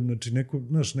 ali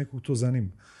znači nekog to zanima.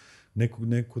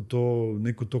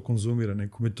 Neko to konzumira,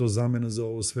 nekome to zamena za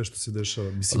ovo sve što se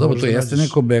dešava. Dobro, to jeste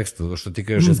neko bekstvo, što ti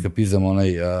kažeš eskapizam,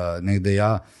 negde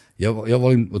ja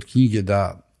volim od knjige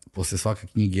da posle svake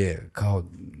knjige kao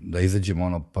da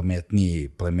izađemo pametniji,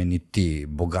 plemenitiji,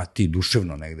 bogatiji,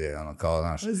 duševno negde, kao,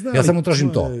 znaš. Ja samo tražim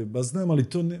to. Ba znam, ali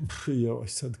to ne,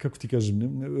 sad, kako ti kažem,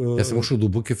 ja sam ušao u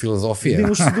duboke filozofije.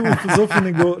 Ne ušao u duboke filozofije,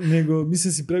 nego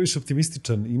mislim si previše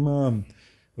optimističan.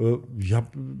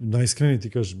 Ja najiskrenije ti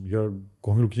kažem, ja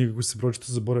gomilu knjiga koju se pročito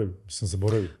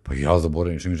zaboravio. Pa ja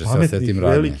zaboravim, što mi že sve setim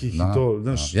radnje. Velikih i to,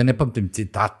 znaš. Ja ne pamtim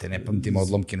citate, ne pamtim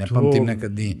odlomke, ne pamtim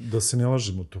nekad ni... Da se ne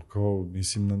lažemo, to kao,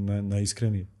 mislim,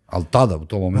 najiskrenije. Ali tada, u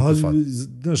tom momentu stvar.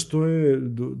 Znaš, to je,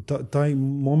 taj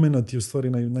moment je u stvari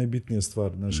najbitnija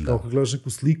stvar. Znaš, kao kad gledaš neku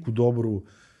sliku dobru,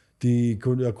 ti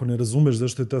ako ne razumeš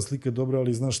zašto je ta slika dobra,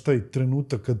 ali znaš taj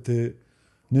trenutak kad te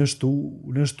nešto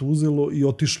uzelo i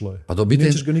otišlo je.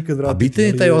 Nećeš ga nikad vratiti. A bitan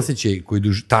je taj osjećaj koji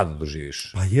tada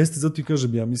doživiš. Pa jeste, zato i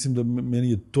kažem, ja mislim da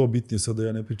meni je to bitnije sad da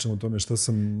ja ne pričam o tome šta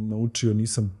sam naučio,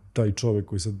 nisam taj čovek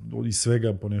koji sad iz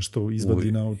svega po nešto izvadi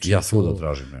i nauči. Ja svuda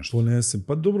tražim nešto. Ponesem.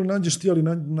 Pa dobro, nađeš ti, ali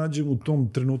nađem u tom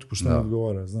trenutku šta mi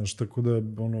odgovara. Znaš, tako da,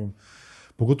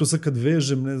 pogotovo sad kad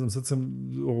vežem, ne znam, sad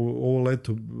sam ovo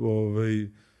leto,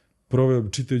 proveo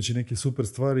čitajući neke super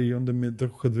stvari i onda me,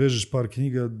 tako kad vežeš par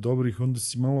knjiga dobrih, onda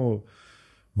si malo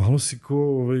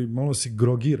si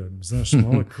grogiran, znaš,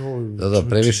 malo kao... Da,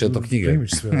 previše je to knjiga.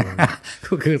 Primiš sve.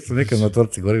 Kako su nekad na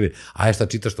tvorci govorili, aj šta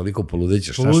čitaš, toliko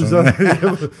poludećeš.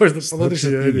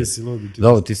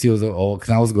 Dobro, ti si ovo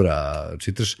Knausgora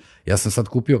čitaš. Ja sam sad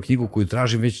kupio knjigu koju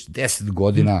tražim već 10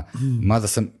 godina, mada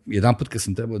sam, jedan put kad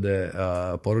sam trebao da je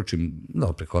poručim,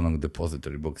 preko onog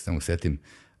depozitora, bog se ne mogu setim,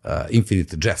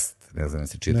 Infinite Jest, ne znam,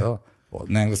 se čitao,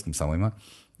 na engleskom samo ima,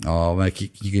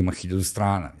 knjiga ima 1000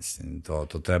 strana, mislim,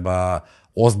 to treba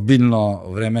ozbiljno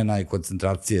vremena i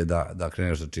koncentracije da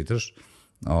kreneš da čitaš.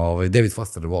 David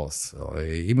Foster Wallace,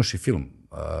 imaš i film,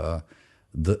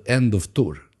 The End of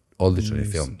Tour, odličan je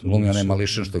film, glumi onaj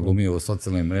mališan što je glumio u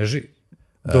socijalnoj mreži,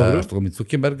 što glumi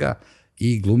Zuckerberga,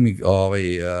 i glumi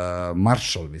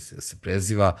Marshall, mislim, se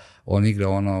preziva, on igra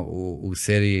u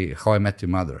seriji How I Met Your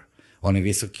Mother. On je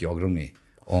visoki, ogromni,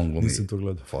 on glumi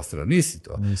Fostera. Nisi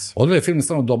to. Odle je film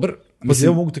stvarno dobar.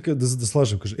 Ja mogu te da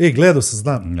slažem, kaže, gledao sam,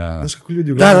 znam. Znaš kako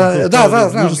ljudi gledaju to?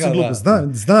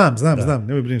 Znam,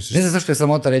 nemoj brineš. Ne znam zašto je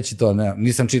samota reći to,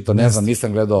 nisam čitao, ne znam,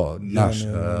 nisam gledao.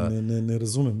 Ne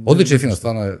razumem. Odličan film,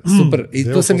 stvarno je super. I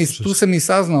tu sam i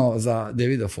saznao za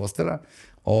Davida Fostera,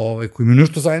 koji mi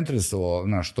nešto zainteresovao,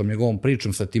 znaš, tom njegovom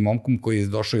pričom sa tim momkom koji je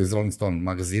došao iz Rolling Stone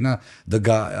magazina,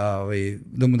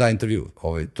 da mu da intervju,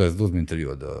 to je da uzme intervju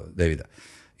od Davida.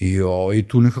 I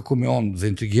tu nekako me on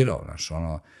zaintrigirao, znaš,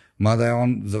 mada je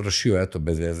on završio, eto,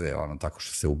 bez veze, tako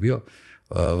što se ubio,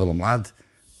 vrlo mlad,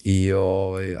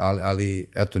 ali,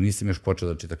 eto, nisam još počeo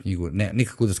da čita knjigu,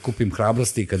 nikako da skupim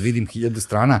hrabrosti kad vidim 1000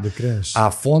 strana,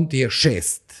 a font je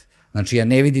 6. Znači, ja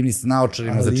ne vidim ni s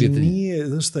naočarima za čitanje. Ali nije,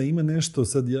 znaš šta, ima nešto,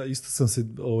 sad ja isto sam se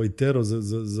terao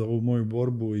za ovu moju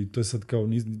borbu i to je sad kao,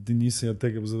 nisam ja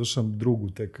tek, završam drugu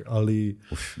tek, ali,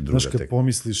 znaš, kad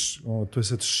pomisliš, to je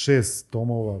sad 6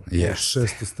 tomova,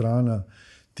 600 strana,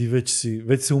 ti već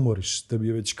se umoriš, tebi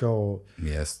je već kao,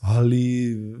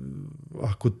 ali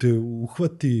ako te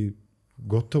uhvati,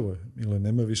 gotovo je, ili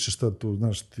nema više šta tu,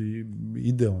 znaš, ti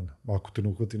ide on, ako te ne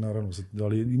uhvati, naravno,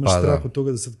 ali imaš strah od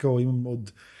toga da sad kao imam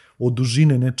od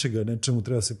dužine nečemu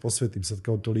treba se posvetim sad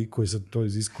kao toliko i sad to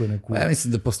iziskuje neku... Ja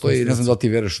mislim da postoji, ne znam da ti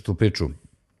veruješ u tu priču,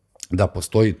 da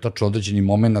postoji tačno određeni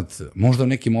moment, možda u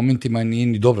nekim momentima nije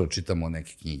ni dobro čitamo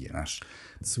neke knjige, znaš.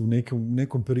 U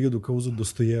nekom periodu kao uzeo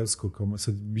Dostojevskog, kao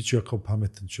sad bit ću ja kao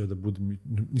pametan, ću ja da budem,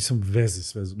 nisam veze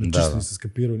sve, čisto nisam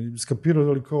skapirao,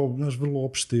 ali kao, znaš, vrlo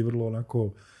opšte i vrlo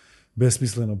onako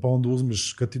besmisleno, pa onda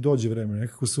uzmeš, kad ti dođe vreme,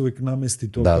 nekako se uvek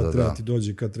namesti to kad treba ti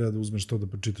dođe, kad treba da uzmeš to da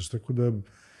pročitaš, tako da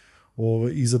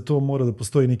i za to mora da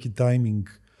postoji neki tajming,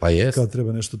 Pa jest. Kad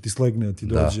treba nešto ti slegne, da ti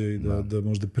dođe i da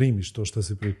možda primiš to što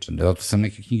se priča. Zato sam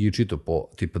neke knjige i čitao po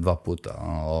tipa 2 puta.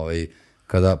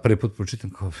 Kada prvi put pročitam,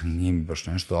 kao, nije mi baš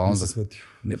nešto, a onda... Nisam shvatio.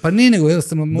 Pa nije, nego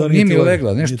jednostavno nije mi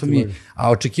legla, nešto mi...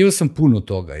 A očekivao sam puno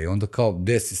toga i onda kao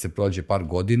desi se, prođe par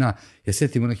godina, ja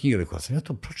setim one knjige, rekao sam, ja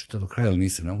to pročitao do kraja, ali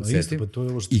nisam, ne mogu setim.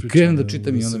 I krenem da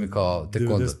čitam i onda mi kao tek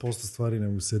onda... 90% stvari ne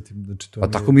mogu setim. Pa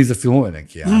tako mi i za filmove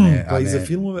neki, a ne... Pa i za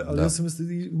filmove, ali ja sam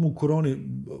u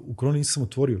koroni nisam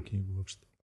otvorio knjigu uopšte.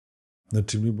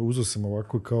 Znači, uzao sam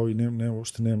ovako kao i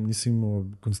nisam imao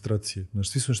koncentracije. Znači,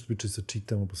 svi su nešto pričali sa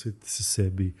čitamo, posvetite se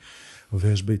sebi,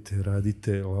 vežbajte,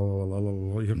 radite,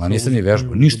 Ma nisam ni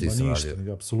vežbao, ništa nisam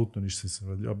radio. Apsolutno ništa nisam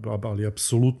radio, ali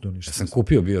apsolutno ništa. Ja sam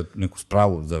kupio bio neku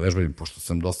spravu za vežbanje, pošto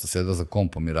sam dosta sedao za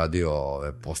kompom i radio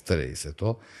postere i sve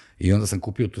to. I onda sam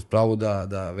kupio tu spravu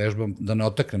da vežbam, da ne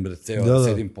otaknem ceo, da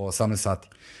sedim po 18 sati.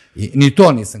 I ni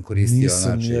to nisam koristio.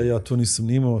 Ja to nisam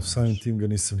ni imao, samim tim ga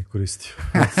nisam ni koristio.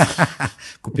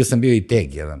 Kupio sam bio i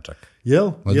teg jedan čak.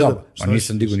 Jel? Da, pa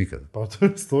nisam digao nikada. Pa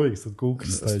to stoji, sad ko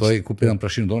ukras staviš. Stoji, kupio jedan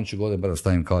prašinu, donoću gode, bar da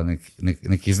stavim kao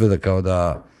neki izgleda kao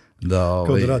da...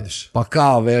 Kao da radiš. Pa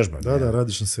kao vežbam. Da,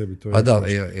 radiš na sebi. Pa da,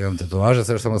 imam tetovaže,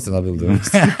 sve samo se nabildujem.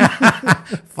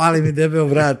 Fali mi debeo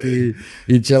vrat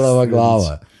i ćelava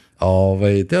glava.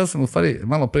 Teo sam u stvari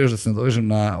malo pre da se nadovežem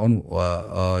na onu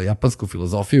japansku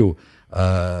filozofiju.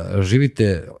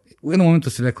 Živite, u jednom momentu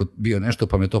si rekao bio nešto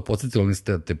pa me to podsjetilo,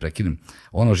 niste da te prekinem.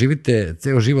 Živite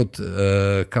ceo život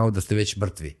kao da ste već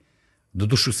mrtvi.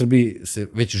 Doduše u Srbiji se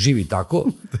već živi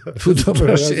tako.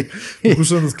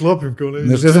 Pokušavam da sklopim kao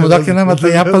ne znamo dakle nama ta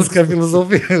japanska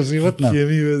filozofija životna.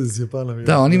 Kemi veze s Japanom.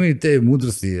 Da, oni imaju te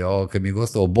mudrosti, kad mi je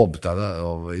gostao Bob tada,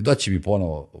 doći mi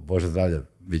ponovo, Bože zdravlja,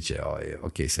 bit će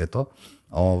ok, sve to.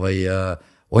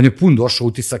 On je pun došao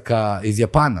utisaka iz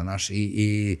Japana, znaš,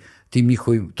 i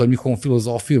tom njihovom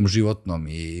filozofijom životnom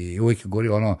i uvijek je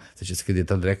govorio seća se kad je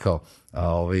tad rekao,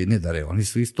 ne dare, oni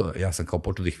su isto, ja sam kao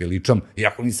počeo da ih veličam,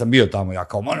 iako nisam bio tamo, ja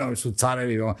kao, oni su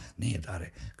carevi, ne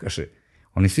dare, kaže,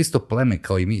 oni su isto pleme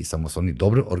kao i mi, samo su oni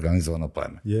dobro organizovano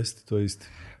pleme. Jeste, to je isto.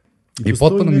 I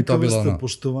potpuno mi to bilo postoji neka vrsta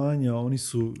poštovanja, oni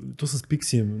su, to sam s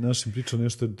Pixijem našim pričao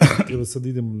nešto, treba sad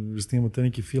idemo, jer snimamo taj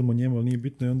neki film o njemu, ali nije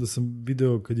bitno, i onda sam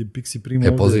video kad je Pixi primao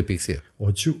ovde... pozdrav Pixija.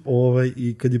 Hoću,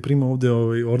 i kad je primao ovde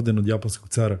orden od japanskog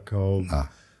cara, kao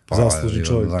zaslužni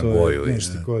čovjek, to je,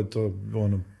 nešto, ko je to,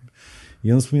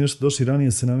 I onda smo mi nešto došli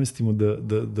ranije se namestimo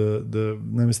da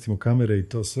namestimo kamere i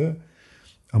to sve.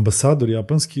 Ambasador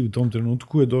japanski u tom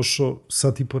trenutku je došao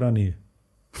sat i po ranije.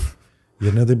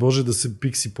 Jer ne daj Bože da se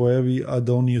Pixi pojavi, a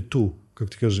da on nije tu, kako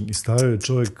ti kažem. I stajao je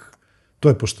čovjek, to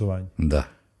je poštovanje. Da.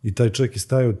 I taj čovjek je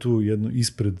stajao tu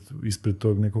ispred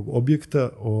tog nekog objekta,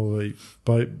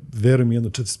 pa verujem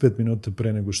 45 minuta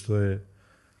pre nego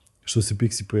što se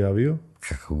Pixi pojavio.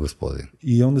 Kako gospodin.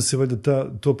 I onda se valjda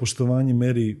to poštovanje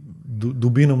meri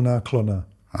dubinom naklona.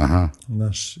 Aha.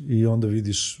 Znaš, i onda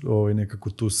vidiš nekako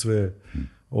tu sve,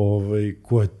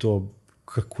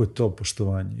 kako je to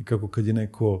poštovanje. I kako kad je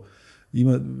neko...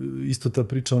 Ima isto ta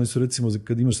priča, oni su recimo,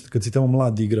 kad si tamo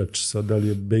mlad igrač, sad da li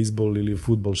je bejsbol ili je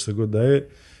fudbal, šta god da je,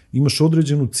 imaš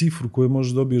određenu cifru koju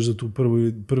možeš dobiješ za tu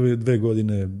prve 2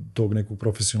 godine tog nekog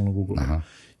profesionalnog ugovora. Aha.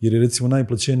 Jer je recimo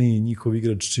najplaćeniji njihov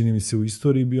igrač, čini mi se u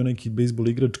istoriji, bio neki bejsbol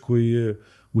igrač koji je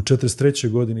u 43.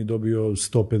 godini dobio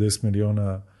 150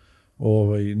 miliona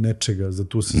nečega za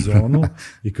tu sezonu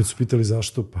i kad su pitali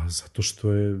zašto, pa zato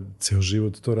što je ceo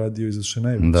život to radio i zato što je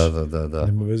najveći. Da.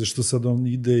 Nema veze što sad on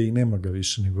ide i nema ga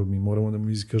više, nego mi moramo da mu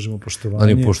izkažemo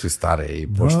poštovanje. Oni poštuju stare i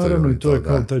poštuju. Naravno, i to je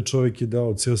kao taj čovjek je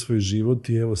dao ceo svoj život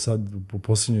i evo sad po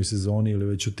posljednjoj sezoni ili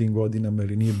već u tim godinama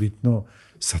ili nije bitno,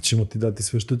 sad ćemo ti dati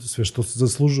sve što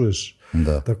zaslužuješ.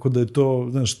 Da. Tako da je to,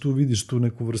 znaš, tu vidiš tu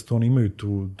neku vrstu, oni imaju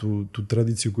tu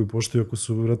tradiciju koju poštuju, ako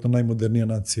su vjerojatno najmodernija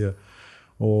nacija,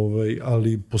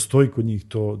 ali postoji kod njih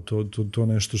to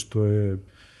nešto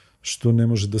što ne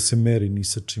može da se meri ni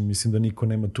sa čim. Mislim da niko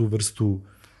nema tu vrstu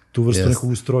nekog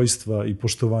ustrojstva i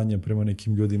poštovanja prema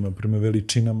nekim ljudima, prema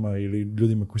veličinama ili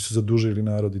ljudima koji su zadužili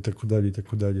narod i tako dalje i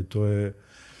tako dalje. To je,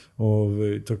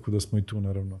 tako da smo i tu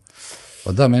naravno.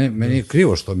 Pa da, meni je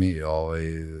krivo što mi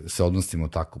se odnosimo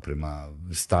tako prema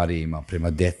starijima, prema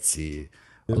deci.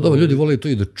 Dobro, ljudi vole to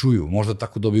i da čuju, možda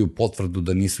tako dobiju potvrdu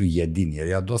da nisu jedini, jer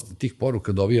ja dosta tih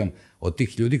poruka dobijam od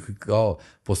tih ljudi koji kao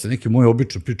posle neke moje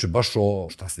obične priče baš o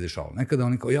šta se dešavalo. Nekada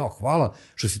oni kao, hvala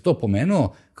što si to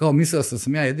pomenuo, kao mislila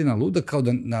sam ja jedina luda, kao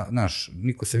da,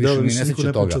 niko se više ni ne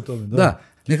seća toga. Da,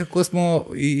 nekako smo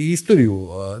i istoriju,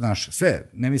 sve,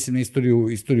 ne mislim na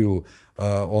istoriju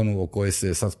onu o kojoj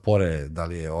se sad spore, da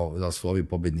li su ovi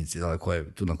pobednici, da li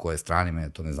tu na koje strani, mene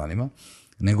to ne zanima.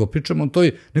 nego pričamo o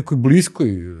toj nekoj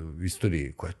bliskoj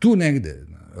istoriji, koja je tu negde.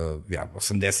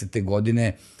 80.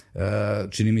 godine,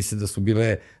 čini mi se da su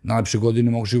bile najlepše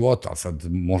godine mog života, ali sad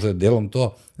možda je delom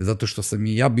to zato što sam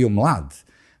i ja bio mlad,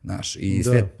 znaš, i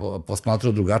svet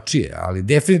posmatrao drugačije, ali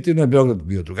definitivno je Beograd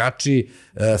bio drugačiji,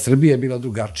 Srbija je bila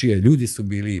drugačija, ljudi su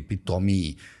bili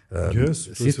pitomiji,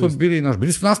 svi smo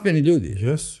bili su nasmijani ljudi.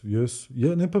 Jes.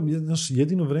 Ja ne pamtim,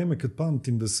 jedino vreme kad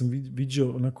pamtim da sam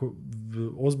vidio onako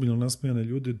ozbiljno nasmijane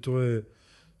ljude,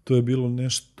 to je bilo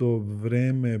nešto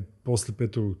vreme posle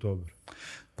 5. oktobra.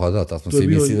 Pa da, tad smo se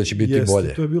mislili da će biti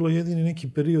bolje. To je bilo jedini neki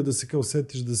period da se kao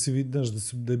setiš da si vidiš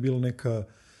da je bila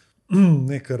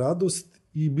neka radost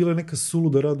i bila je neka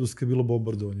suluda radost kad je bilo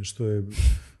bombardovanje, što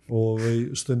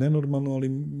je nenormalno, ali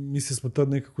mislim smo tad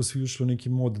nekako svi ušli u neki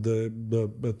mod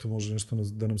da eto, može nešto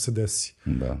da nam se desi.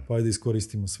 Pa ajde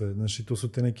iskoristimo sve. Znači, to su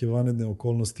te neke vanredne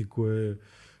okolnosti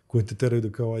koje te teraju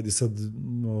da kao ajde sad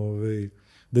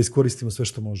da iskoristimo sve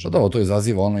što možemo. Pa da, to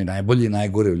izaziva ono i najbolje i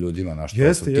najgore u ljudima, znaš,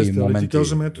 to su ti momenti. Ali ti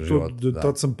kažem, eto,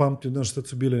 tad sam pamtio, znaš, tad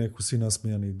su bili neko svi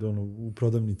nasmejani, u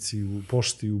prodavnici, u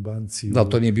pošti, u banci. Da,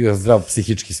 to nije bio zdrav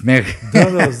psihički smeh.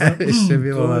 Da, znam,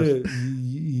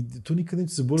 i to nikad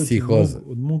neću zaboraviti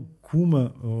od mog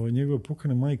kuma, njegova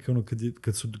pokojna majka, ono,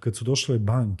 kad su došle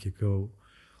banke, kao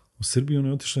u Srbiji, ona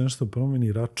je otišla nešto da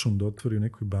promeni račun, da otvori u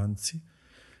nekoj banci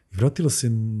i vratila se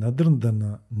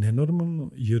nadrndana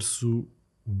nenormalno, jer su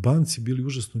u banci bili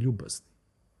užasno ljubazni.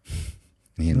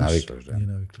 Nije navikla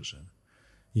žena.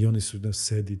 I oni su, da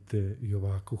sedite i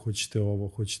ovako, hoćete ovo,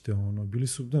 hoćete ono. Bili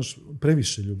su, znaš,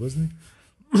 previše ljubazni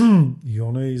i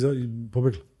ona je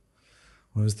pobegla.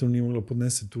 Ona jednostavno nije mogla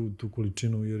podnese tu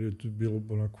količinu, jer je to bilo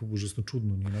onako užasno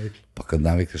čudno, nije navikla. Pa kad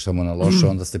navikneš samo na loše,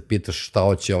 onda se pitaš šta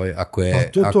hoće ako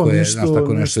je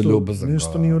nešto ljubazan.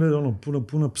 Nešto nije u redu, ono,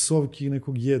 puno psovki i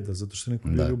nekog jeda, zato što je neko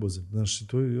bio ljubazan. Znaš,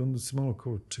 i onda se malo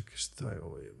kao, čekaj, šta je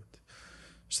ovo jebate?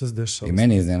 Šta se dešava? I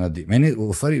meni iznenadi. Meni,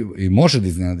 u stvari, i može da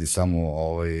iznenadi samo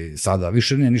sada.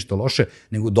 Više nije ništa loše,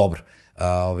 nego dobro.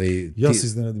 Ja se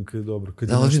iznenadim kad je dobro.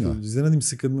 Iznenadim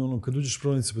se kad uđeš u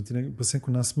prodavnicu pa se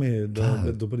neko nasmeje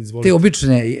da dobar izvolite. Te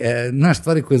obične,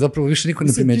 stvari koje zapravo više niko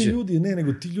ne primećuje.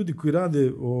 Nego ti ljudi koji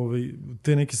rade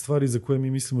te neke stvari za koje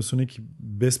mi mislimo su neki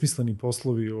besmisleni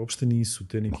poslovi, uopšte nisu.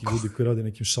 Te neki ljudi koji rade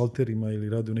nekim šalterima ili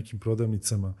rade u nekim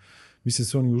prodavnicama. Mislim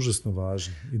se oni užasno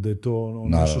važni i da je to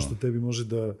nešto što tebi može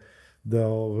da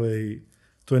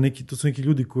to su neki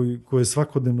ljudi koje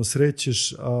svakodnevno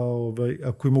srećeš,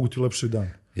 a koji mogu ti ulepšati dan.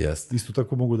 Isto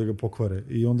tako mogu da ga pokvare.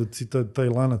 I onda ti taj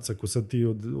lanac, ako sad ti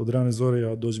od rane zore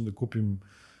ja dođem da kupim,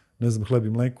 ne znam, hleb i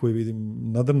mleko i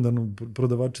vidim nadrndanu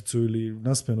prodavačicu ili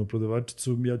nasmejanu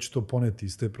prodavačicu, ja ću to poneti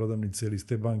iz te prodavnice ili iz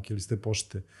te banke ili iz te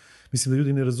pošte. Mislim da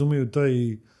ljudi ne razumeju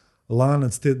taj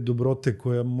lanac te dobrote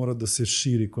koja mora da se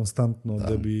širi konstantno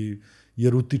da bi,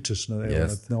 jer utičeš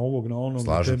na ovog, na onog,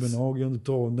 na tebe, na ovog i onda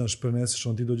to preneseš,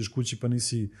 onda ti dođeš kući pa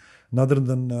nisi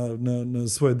nadrndan na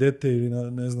svoje dete ili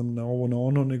na ovo, na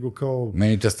ono, nego kao...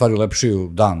 Meni te stvari ulepšaju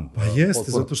dan. Pa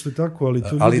jeste, zato što je tako,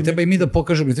 ali treba i mi da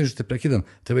pokažemo, mislim što te prekidam,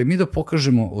 treba i mi da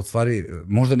pokažemo, u stvari,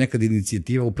 možda nekad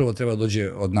inicijativa upravo treba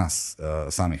dođe od nas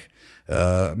samih.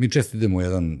 Mi često idemo u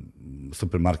jedan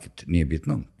supermarket, nije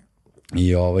bitno,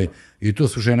 i tu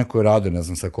su žene koje rade, ne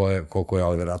znam sad koliko je,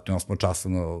 ali vjerojatno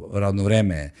 8-časovno radno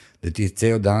vreme, da ti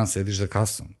ceo dan sediš za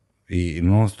kasom i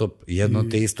non stop jedno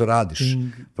te isto radiš,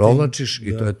 provlačiš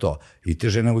i to je to. I te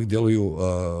žene uvijek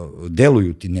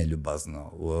deluju ti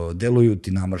neljubazno, deluju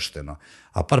ti namršteno.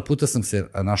 A par puta sam se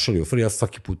našalio, ja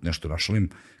svaki put nešto našalim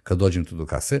kad dođem tu do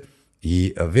kase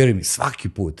i veruj mi, svaki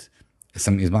put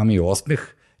sam izmamio osmeh.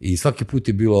 I svaki put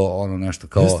je bilo ono nešto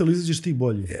kao... Jeste li izađeš ti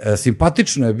bolje?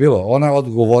 Simpatično je bilo. Ona je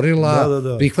odgovorila,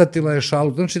 prihvatila je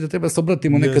šalu. Znači da treba se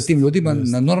obratimo nekad tim ljudima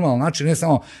na normalan način, ne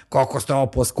samo kako ste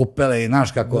ovo poskupele i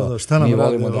znaš kako mi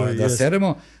volimo da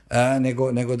seremo,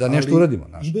 nego da nešto uradimo.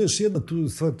 Ima još jedna tu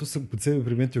stvar, to sam kod sebe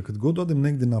primetio, kad god odem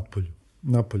negde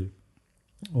napolje,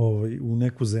 u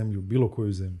neku zemlju, bilo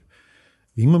koju zemlju,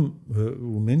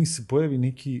 u meni se pojavi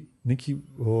neki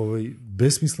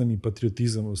besmisleni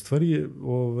patriotizam. U stvari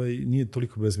nije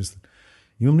toliko besmislen.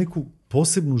 Imam neku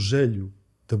posebnu želju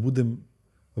da budem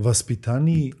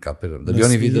vaspitaniji. Kapiram, da bi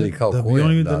oni videli kao ko je. Da bi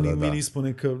oni videli da mi nismo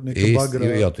neka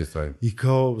bagra. I ja to isto. I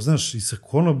kao, znaš, i sa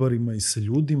konobarima, i sa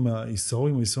ljudima, i sa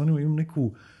ovima, i sa onima. Imam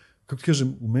neku, kako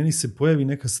kažem, u meni se pojavi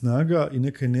neka snaga i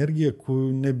neka energija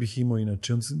koju ne bih imao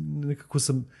inače. Nekako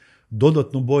sam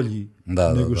dodatno bolji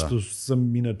nego što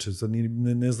sam inače. Sad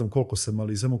ne znam koliko sam,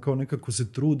 ali samo kao nekako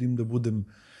se trudim da budem,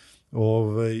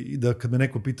 i da kad me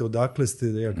neko pita odakle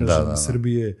ste, da ja kažem iz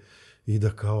Srbije i da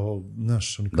kao,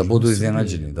 znaš, oni kažu... Da budu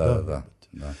iznenađeni, da.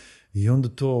 I onda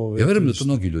to... Ja verujem da to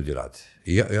mnogi ljudi rade.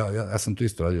 Ja sam to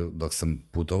isto radio dok sam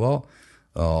putovao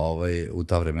u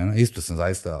ta vremena. Isto sam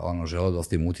zaista želeo da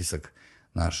ostavim utisak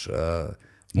naš...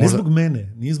 Ne zbog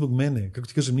mene, nije zbog mene, kako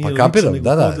ti kažem, nije lično, nego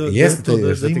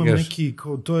da imam neki,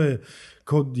 to je,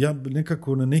 kao ja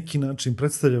nekako na neki način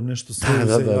predstavljam nešto svoje,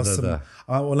 ja sam,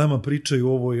 a o nama pričaju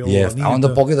ovo i ovo. A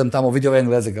onda pogledam tamo, vidi ove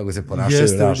Engleze kako se ponašaju.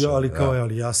 Jeste,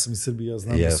 ali ja sam iz Srbije, ja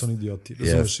znam da su oni idioti,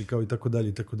 razumeš, i kao i tako dalje,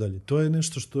 i tako dalje. To je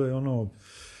nešto što je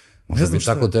možda bi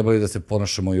tako trebali da se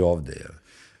ponašamo i ovde, jer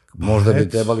možda bi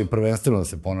trebali prvenstveno da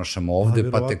se ponašamo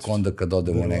ovde, pa tek onda kad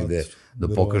odemo negde da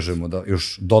pokažemo da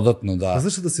još dodatno da...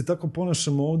 Znaš da se tako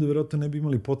ponašamo ovde, verovatno ne bi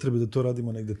imali potrebe da to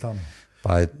radimo negde tamo.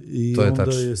 Pa to je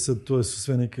tačno. I to su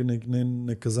sve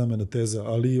neka zamena teza,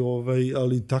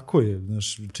 ali tako je,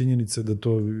 znaš, činjenica je da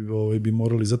to bi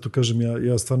morali, zato kažem,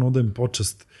 ja stvarno odajem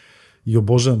počast i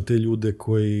obožavam te ljude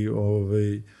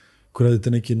koji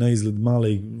radite neke na izgled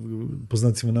male i po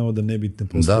znacima navoda nebitne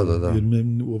poslove, jer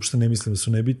uopšte ne mislim da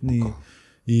su nebitni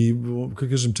i, kako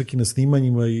kažem, čak i na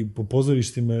snimanjima i po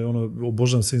pozorištima,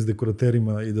 obožavam se s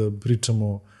dekoraterima i da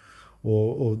pričamo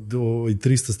o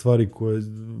 300 stvari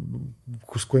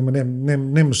s kojima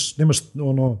nemaš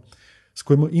s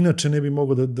kojima inače ne bi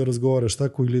mogao da razgovaraš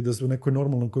tako, ili da u nekoj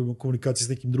normalnoj komunikaciji s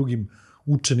nekim drugim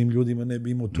učenim ljudima ne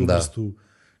bi imao tu vrstu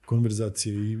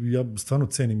konverzacije. I ja stvarno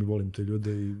cenim i volim te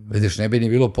ljude. Vidiš, ne bi ni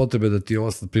bilo potrebe da ti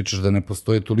ovo sad pričaš da ne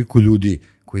postoje toliko ljudi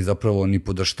koji zapravo ni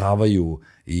podaštavaju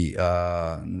i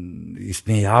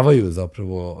ismejavaju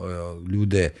zapravo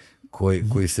ljude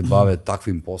koji se bave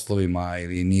takvim poslovima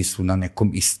ili nisu na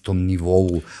nekom istom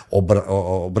nivou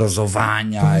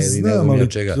obrazovanja ili ne znam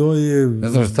čega. Ne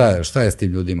znam šta je s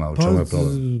tim ljudima, u čemu je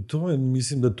problem? To je,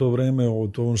 mislim da to vreme,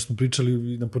 to što smo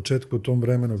pričali na početku o tom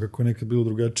vremenu, kako je nekad bilo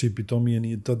drugačije,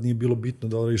 pitomije, tad nije bilo bitno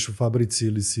da li radiš u fabrici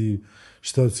ili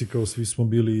šta si, kao svi smo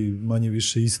bili manje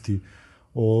više isti.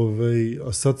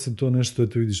 A sad se to nešto,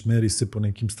 eto vidiš, meri se po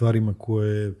nekim stvarima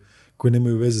koje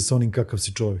nemaju veze sa onim kakav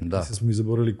si čovjek. Sad smo i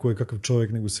zaboravili ko je kakav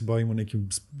čovjek, nego se bavimo nekim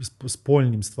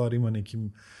spoljnim stvarima,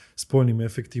 nekim spoljnim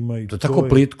efektima. To je tako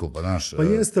plitko, pa znaš. Pa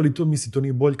jeste, ali to misli, to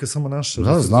nije boljka samo naša.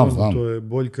 Da, znam. To je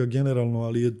boljka generalno,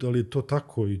 ali je to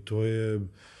tako i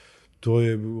to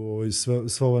je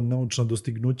sva ova naučna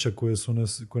dostignuća koje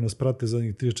nas prate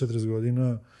zadnjih 34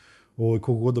 godina,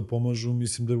 koliko god da pomažu,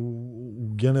 mislim da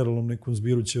u generalnom nekom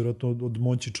zbiru će vjerojatno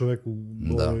odmoći čoveku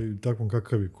takvom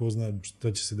kakav je, ko zna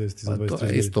šta će se desiti za 23 godina. To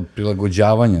je isto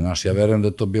prilagođavanje, znaš, ja verujem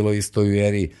da to bilo isto u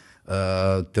eri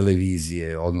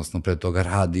televizije, odnosno pre toga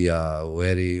radija, u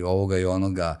eri ovoga i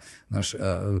onoga, znaš,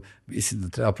 mislim da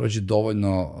treba proći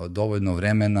dovoljno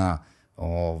vremena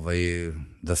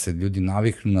da se ljudi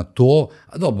naviknu na to,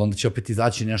 a dobro, onda će opet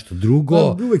izaći nešto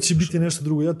drugo. Uvek će biti nešto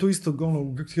drugo. Ja to isto,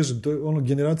 kako ti kažem, to je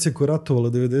generacija koja ratovala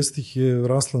 90-ih je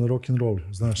rasla na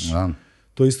rock'n'roll, znaš.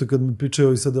 To isto kad mi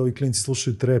pričaju i sada ovi klinci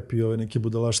slušaju trap i ove neke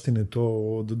budalaštine, to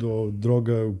od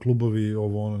droga u klubovi,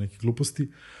 neke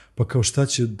gluposti, pa kao šta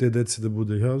će te dece da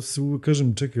bude? Ja se uvek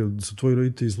kažem, čekaj, su tvoji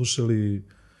roditelji slušali...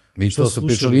 Mi to su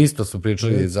pričali, isto su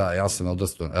pričali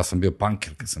ja sam bio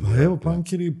punker kad sam bio. Pa evo,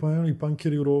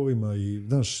 punkeri u rovima i,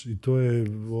 znaš, i to je,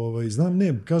 znam,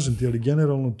 ne, kažem ti, ali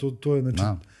generalno to je, znači,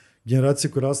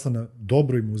 generacija koja rasla na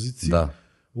dobroj muzici,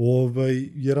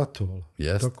 je ratovala.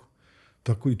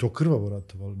 Tako i to krvavo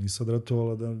ratovala, nije sad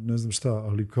ratovala da ne znam šta,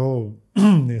 ali kao,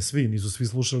 nisu svi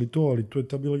slušali to, ali to je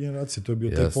ta bila generacija, to je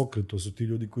bio taj pokret, to su ti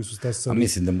ljudi koji su stasali. A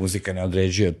mislim da muzika ne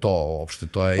određuje to, uopšte,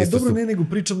 to je isto... A dobro, nego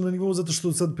pričam na nivou, zato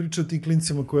što sad pričaju ti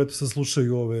klincima koji sad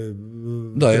slušaju ove...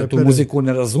 Da, ja tu muziku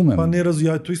ne razumem. Pa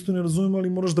ja to isto ne razumem, ali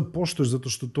moraš da poštuješ, zato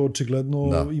što to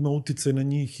očigledno ima uticaj na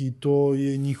njih i to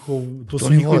je to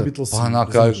su njihovi Beatlesi. Pa na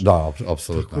kraju, da,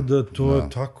 apsolutno. Tako da to je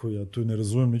tako, ja to ne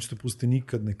razumem, neću te pustiti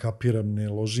nikad, ne kapiram, ne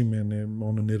loži me,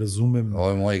 ne razumem.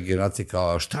 Ove moje generacije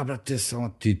kao, šta brate,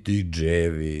 samo ti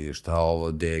DJ-evi, šta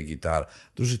ovo, gde gitara.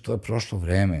 Druži, to je prošlo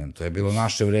vreme, to je bilo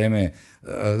naše vreme,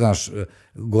 znaš,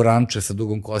 Goranče sa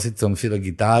dugom kosicom svira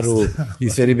gitaru i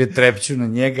sve ribe trepću na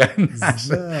njega.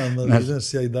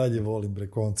 Znaš, ja i dalje volim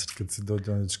koncert, kad se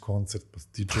dođe na koncert, pa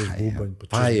ti čuješ bubanj, pa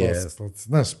čuješ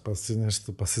bas, znaš,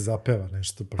 pa se zapeva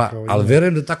nešto. Ali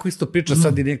verujem da tako isto priča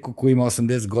sad i neko ko ima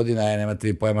 80 godina, nemate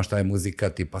vi pojma šta je muzika,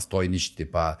 tipa Stojnić,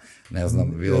 tipa, ne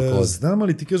znam, bilo ko... Znam,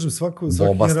 ali ti kažem, svaka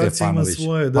generacija ima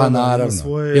svoje... Pa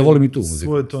naravno, ja volim i tu muziku.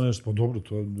 Svoje to nešto, pa dobro,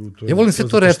 to je... Ja volim sve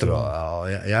to retro,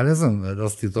 ja ne znam da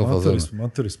li ti to fazono.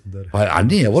 Matori smo, Dare. A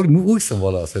nije, uvijek sam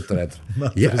volao sve to retro.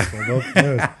 Matori smo, dobro.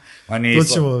 Ma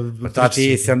nisam, ta ti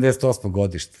je 78.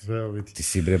 godište. Ti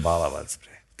si bre balavac,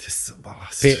 bre. Ti sam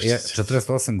balavac.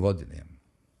 48 godina imam.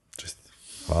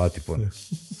 Hvala ti puno.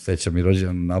 Sećam i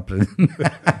rođendan napred.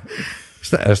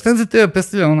 Šta za tebe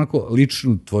predstavlja onako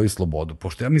ličnu tvoju slobodu?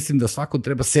 Pošto ja mislim da svako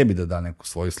treba sebi da da neku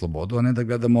svoju slobodu, a ne da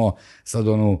gledamo sad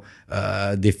onu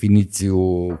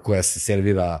definiciju koja se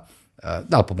servira,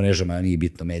 da li po mrežama, nije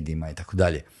bitno, medijima i tako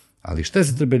dalje. Ali šta je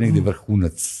za tebe negdje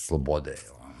vrhunac slobode?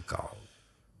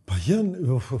 Pa ja,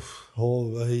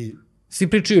 Svi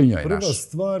pričaju o njoj, prva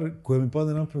stvar koja mi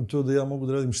pada na pamet to je da ja mogu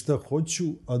da radim šta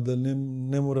hoću, a da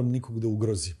ne moram nikog da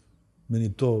ugrozim.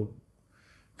 Meni to,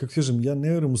 kako kažem, ja ne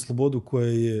vjerujem u slobodu koja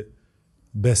je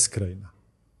beskrajna.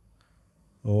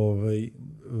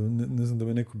 Ne znam da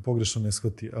me neko pogrešno ne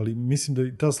shvati, ali mislim da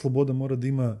i ta sloboda mora da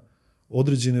ima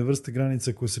određene vrste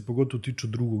granica koje se pogotovo tiču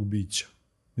drugog bića.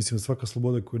 Mislim da svaka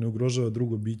sloboda koja ne ugrožava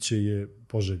drugo biće je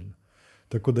poželjna.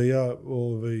 Tako da ja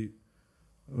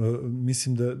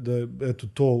mislim da eto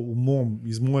to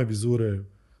iz moje vizure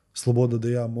sloboda da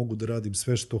ja mogu da radim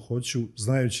sve što hoću,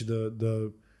 znajući da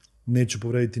neću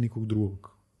povrediti nikog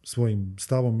drugog. Svojim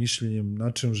stavom, mišljenjem,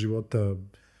 načinom života,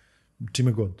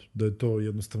 čime god. Da je to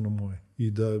jednostavno moje.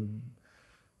 I da,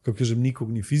 kako kažem,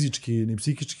 nikog ni fizički, ni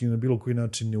psihički, na bilo koji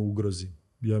način ne ugrozim.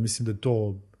 Ja mislim da je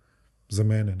to za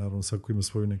mene, naravno svako ima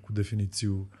svoju neku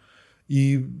definiciju.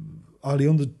 Ali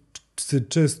onda se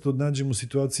često nađem u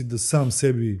situaciji da sam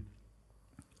sebi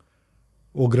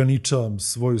ograničavam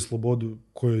svoju slobodu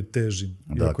kojoj težim.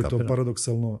 Iako je to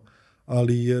paradoksalno,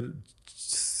 ali jer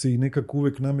si nekako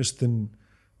uvek namešten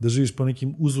da živiš po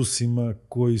nekim uzusima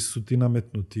koji su ti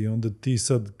nametnuti. Onda ti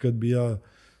sad, kad bi ja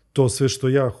to sve što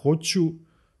ja hoću,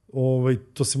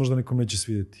 to se možda nekom neće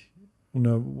svidjeti.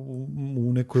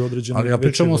 U nekoj određenoj... Ali ja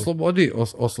pričam o slobodi,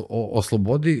 o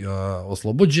slobodi,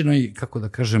 oslobođenoj, kako da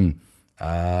kažem,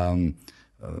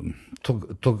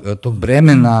 tog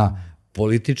bremena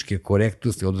političke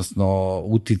korektnosti, odnosno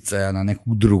uticaja na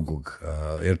nekog drugog.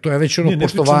 Jer to je već ono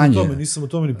poštovanje. Ne pričam o tome, nisam o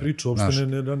tome ni pričao, uopšte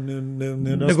ne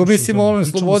nego mislim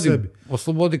o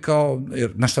slobodi kao,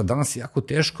 jer, znaš šta, danas je jako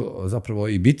teško zapravo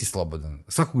i biti slobodan.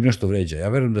 Svakog nešto vređa. Ja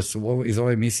verujem da su iz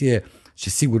ove emisije će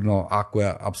sigurno, ako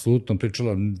je apsolutno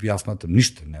pričala, ja smatram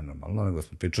ništa nenormalno, nego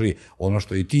smo pričali ono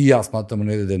što i ti i ja smatramo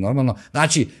ne da je normalno.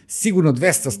 Znači, sigurno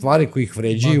 200 stvari koji ih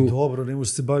vređaju. Ma dobro, ne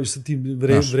možeš se baviti sa tim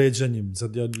vređanjem.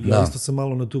 Sad, ja isto sam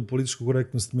malo na tu političku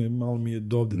korektnost, malo mi je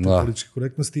dovde te političke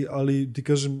korektnosti, ali ti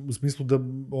kažem u smislu da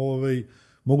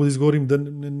mogu da izgovorim da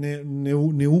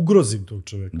ne ugrozim tog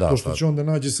čoveka. To što će on da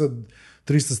nađe sad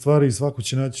 300 stvari i svako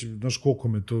će naći, znaš koliko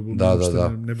me to,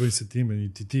 ne bavim se time,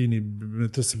 ni ti, ne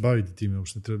treba se baviti time,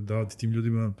 uopšte ne treba davati tim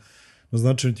ljudima na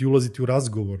značajno ti ulaziti u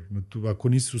razgovor. Ako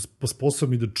nisu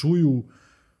sposobni da čuju,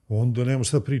 onda nema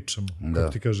šta pričamo.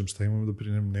 Kako ti kažem, šta imamo da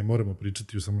pričamo, ne moramo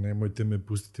pričati, samo nemojte me,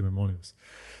 pustite me, molim vas.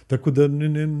 Tako da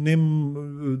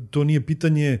to nije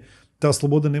pitanje, ta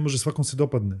sloboda ne može svakom se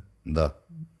dopadne. Da.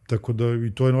 Tako da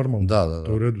i to je normalno.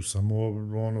 To je u redu,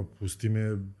 samo pusti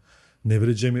me, ne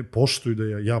vređaj me, poštuj da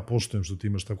ja poštujem što ti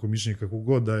imaš tako mišljenje kako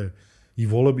god da je. I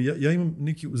volao bi, ja imam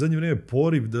neki u zadnje vrijeme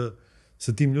poriv da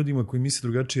sa tim ljudima koji misle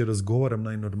drugačije razgovaram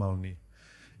najnormalnije.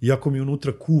 Iako mi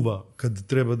unutra kuva kad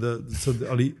treba da sad,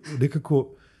 ali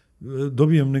nekako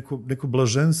dobijem neko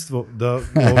blaženstvo da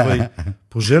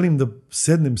poželim da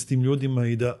sednem s tim ljudima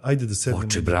i da ajde da sednem.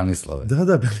 Oče Branislave.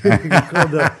 Da,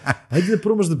 ajde da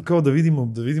probaš da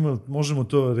vidimo, možemo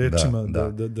to rečima da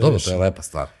dobro, to je lepa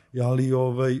stvar. Ali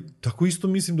tako isto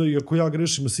mislim da ako ja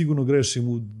grešim, a sigurno grešim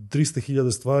u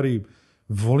 300.000 stvari,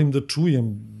 volim da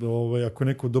čujem, ako je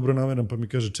neko dobronameran pa mi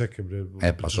kaže čekaj bre,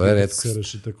 pa to je retkost.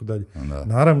 Sereš i tako dalje.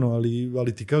 Naravno,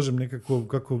 ali ti kažem nekako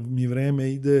kako mi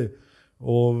vreme ide,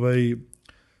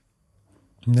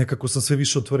 nekako sam sve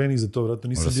više otvorenih za to, vratno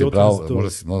nisam bio otvoren za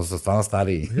to. Možda sam stvarno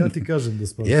stariji. Ja ti kažem da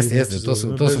spavam. Jeste,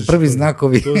 to su prvi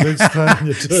znakovi to već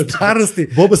starosti.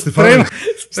 Boba Stefanović.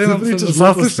 Spremam sam da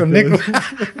saslušam nekog.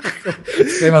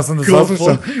 Spremam sam da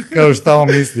saslušam kao šta on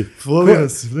misli.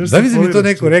 Da mi se mi to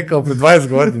neko rekao pre 20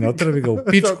 godina, otrao bi ga u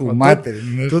pičku, u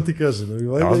materiju. To ti kažem,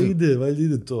 valjda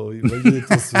ide to,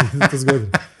 s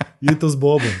godina. Ide to s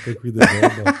Bobom, kako ide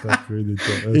Boba, tako ide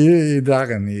to. I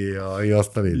Dragan i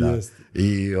ostali, da.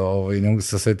 I ne mogu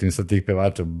se svetim sa tih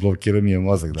pevača, blokira mi je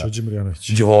mozak. Đorđe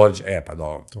Marjanović. Pa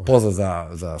dobro.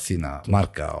 Pozdrav za sina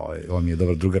Marka, on mi je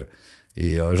dobar drugar.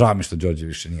 I žao mi što Đorđe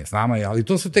više nije s nama, ali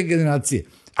to su te generacije.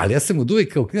 Ali ja sam od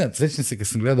uvijek kao klinac, srećam se kad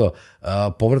sam gledao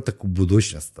Povratak u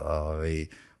budućnost.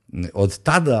 Od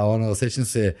tada, srećam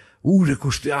se,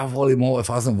 rekao što ja volim ovaj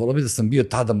fazon, volio bi da sam bio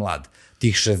tada mlad. Te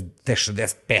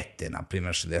 65. na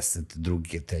primjer, 62.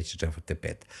 3. 4.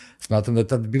 5. Smatram da je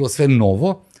tada bilo sve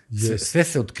novo, sve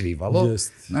se otkrivalo,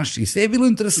 znaš, i sve je bilo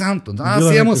interesantno.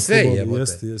 Danas imamo sve,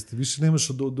 jebote. Jeste. Više nemaš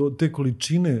do te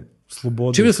količine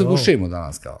slobode. Čime se dušimo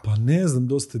danas kao? Pa ne znam,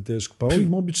 dosta je teško. Pa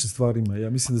ovim običnim stvarima. Ja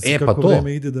mislim da se kako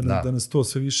vreme ide da nas to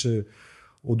sve više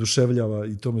oduševljava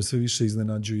i to me sve više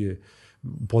iznenađuje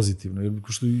pozitivno. Jer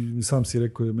što i sam si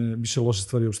rekao, mene više loše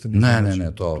stvari uopšte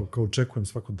ne, to... Kao očekujem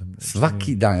svakodnevno.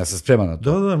 Svaki dan, ja sam spreman na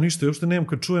to. Da, ništa, uopšte nemam,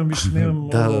 kad čujem, više nemam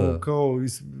kao,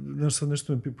 znaš, sad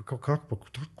nešto me pipa, kao kako, pa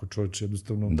tako čovječe,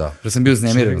 jednostavno... Da, pre sam bio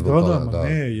znemiren zbog toga. Da,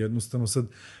 ne, jednostavno sad,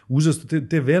 užasno,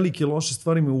 te velike loše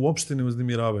stvari me uopšte ne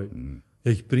uznemiravaju.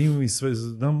 Ja ih primim i sve,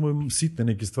 znam sitne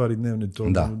neke stvari dnevne, to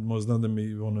možda znam da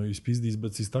mi ispizdi,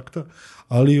 izbaci iz takta,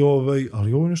 ali ovo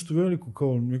je nešto veliko,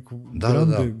 kao neko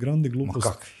grande glupost.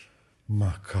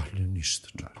 Ma kakvi, ništa.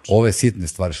 Ove sitne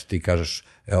stvari što ti kažeš,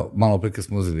 evo, malo pre kad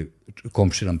smo uzeli,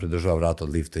 komši nam pridržava vrat od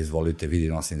lifta, izvolite, vidi,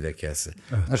 nosim 2 kese.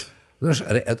 Znaš,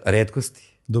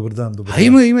 retkosti. Dobar dan.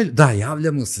 Da,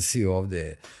 javljamo se svi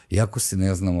ovde, iako se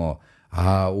ne znamo,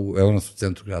 a evo nas u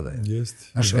centru grada je.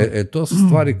 Znaš, to su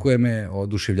stvari koje me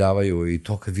oduševljavaju i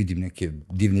to kad vidim neke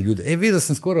divne ljude. Vidio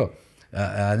sam skoro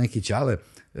neki ćale,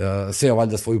 sve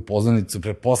valjda svoju poznanicu,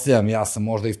 pretpostavljam, ja sam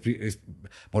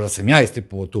možda sam ja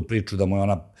istripovao tu priču da mu je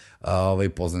ona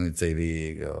poznanica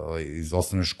ili iz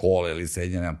osnovne škole ili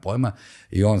srednje, nemam pojma,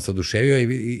 i on se oduševio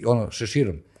i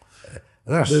šeširom.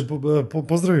 Znaš,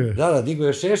 pozdravio. Da, digo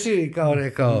je šešir i kao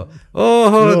rekao,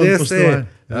 gde ste?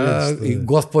 I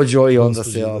gospođo, i onda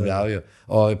se objavio,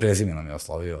 prezimenom je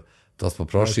oslovio, to smo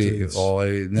prošli,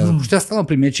 ne znam, što ja stalno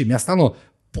primećim, ja stalno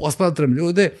posmatram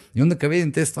ljude i onda kad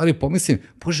vidim te stvari pomislim,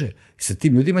 bože, sa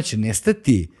tim ljudima će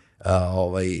nestati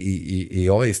i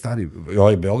ovaj stari,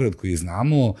 ovaj Beograd koji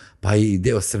znamo, pa i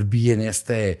deo Srbije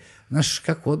nestaje. Znaš,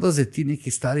 kako odlaze ti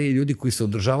neki stariji ljudi koji su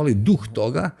održavali duh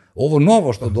toga, ovo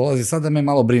novo što dolazi, sada me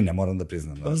malo brine, moram da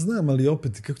priznam. Pa znam, ali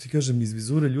opet, kako ti kažem, iz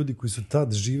vizure ljudi koji su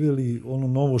tad živjeli, ono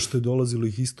novo što je dolazilo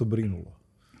ih isto brinulo.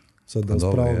 Sad da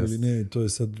spravo ili ne, to je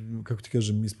sad, kako ti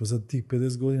kažem, mi smo sad tih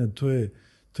 50 godina, to je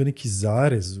neki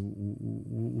zarez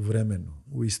u vremenu,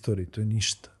 u istoriji, to je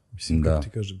ništa. Mislim, kako ti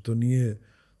kažem, to nije...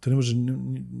 To ne može...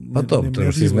 Pa to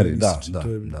treba se izmeri, da. To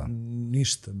je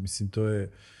ništa, mislim, to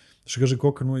je... Što kaže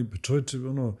Kokan moj, čovječe,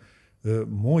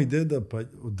 moj deda, pa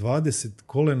od 20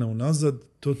 kolena unazad,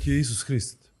 to ti je Isus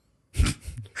Hrist.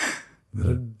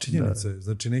 Činjenica je,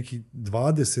 znači neki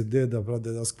 20 deda,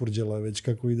 deda Skvorđela, već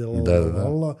kako ide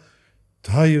lala,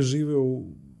 taj je živeo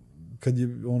kad je,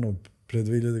 pre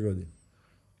 2000 godina.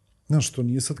 Znaš, to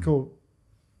nije sad kao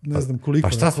ne znam koliko.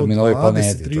 Pa šta smo mi na ovoj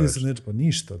planeti? 30, pa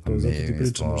ništa. To zato ti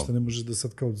pričamo što ne možeš da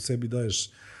sad kao sebi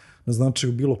daješ na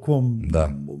značaju bilo kom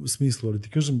smislu. Ali ti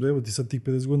kažem da evo ti sad tih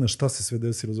 50 godina, šta se sve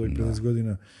desilo za ovih 50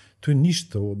 godina, to je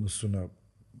ništa u odnosu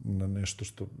na nešto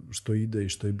što ide i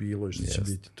što je bilo i što će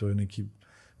biti. To je neki,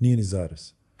 nije ni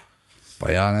zarez.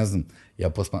 Pa ja ne znam,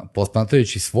 ja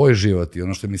posmatrajući svoj život i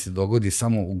ono što mi se dogodi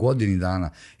samo u godini dana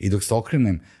i dok se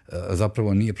okrenem,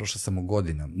 zapravo nije prošla samo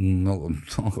godina, mnogo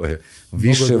je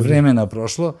više vremena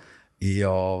prošlo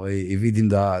i vidim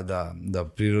da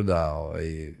priroda,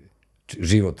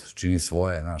 život čini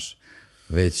svoje, znaš,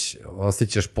 već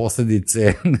osjećaš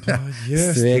posljedice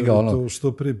svega. To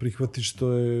što pre prihvatiš,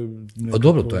 to je...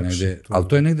 Dobro, to je negde, ali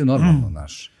to je negde normalno,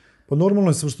 znaš. Pa normalno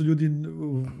je samo što ljudi,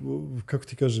 kako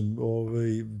ti kažem,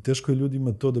 teško je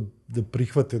ljudima to da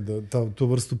prihvate, tu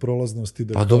vrstu prolaznosti.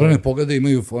 Pa dobro, ne pogledaj,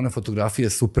 imaju one fotografije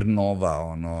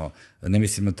supernova, ne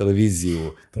mislim na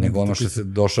televiziju, nego ono što se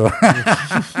došao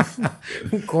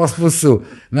u kosmosu.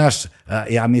 Znaš,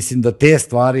 ja mislim da te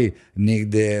stvari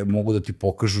negde mogu da ti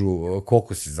pokažu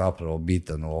koliko si zapravo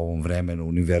bitan u ovom vremenu,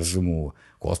 univerzumu,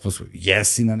 kosmosu.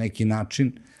 Jesi na neki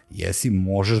način,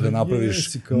 možeš da napraviš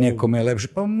nekome lepše,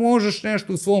 pa možeš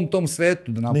nešto u svom tom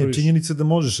svetu da napraviš. Ne, činjenica da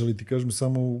možeš, ali ti kažem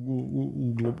samo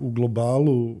u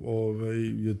globalu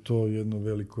je to jedno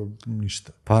veliko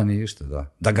ništa. Pa ništa,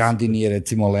 da. Da Gandhi nije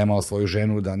recimo lemao svoju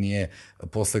ženu, da nije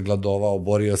posle gladovao,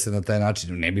 borio se na taj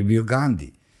način, ne bi bio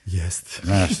Gandhi. Jeste.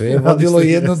 Znaš, sve je vodilo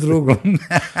jedno drugo.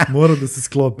 Mora da se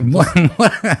sklopi.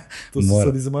 To su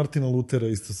sad i za Martina Lutera,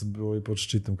 isto sam počeo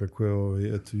čitam kako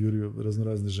je jurio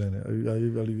raznorazne žene,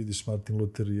 ali vidiš, Martin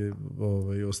Luter je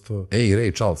ostao...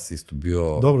 Ray Charles isto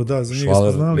bio... Dobro, da, za njega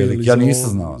smo znali, ja nisam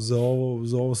znao. Za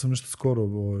ovo sam nešto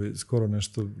skoro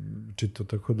nešto čitao,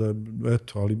 tako da,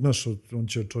 eto, ali znaš, on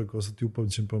će čovjek ostati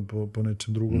upamćen po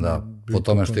nečem drugom. Da, po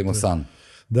tome što ima san.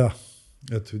 Da,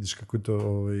 eto, vidiš kako je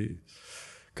to...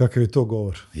 Kakav je to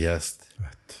govor? Jeste.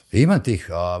 Ima tih,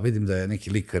 vidim da je neki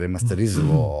lik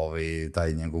remasterizovao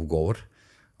taj njegov govor,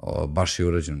 baš je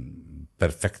urađen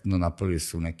perfektno, napravili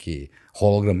su neki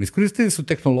hologram, iskoristili su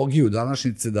tehnologiju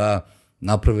današnjice da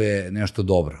naprave nešto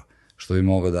dobro, što bi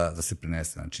moglo da se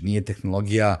prenese. Znači, nije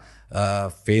tehnologija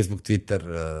Facebook, Twitter,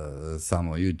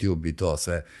 samo YouTube i to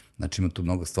sve. Znači, ima tu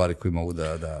mnogo stvari koji mogu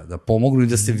da pomognu i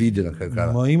da se vide na kraju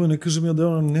krajeva. Ma ima, ne kažem ja da je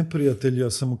ona neprijatelj, ja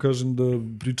samo kažem da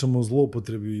pričamo o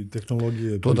zlopotrebi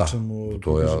tehnologije, to pričamo,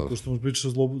 ko što možemo pričati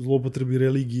o zlopotrebi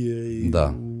religije i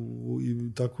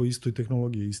tako istoj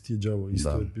tehnologije, isti je đavo,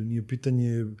 nije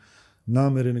pitanje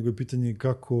namere, nego je pitanje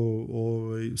kako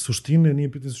suštine,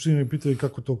 nije pitanje suštine, nego je pitanje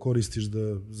kako to koristiš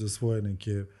za svoje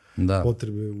neke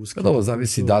potrebe uske. Ovo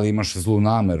zavisi da li imaš zlu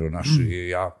nameru,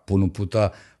 ja puno puta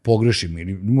pogrešim,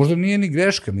 ili možda nije ni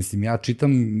greška, mislim, ja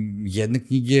čitam jedne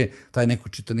knjige, taj neko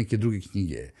čita neke druge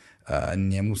knjige.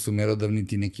 Njemu su merodavni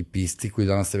ti neki pisci koji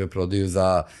danas sebe prodaju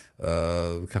za,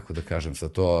 kako da kažem, sa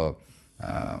to,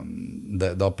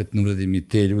 da opet ne uradim i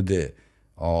te ljude,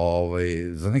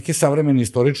 za neke savremene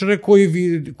istoričare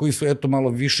koji su eto malo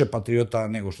više patriota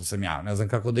nego što sam ja. Ne znam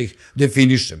kako da ih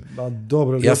definišem.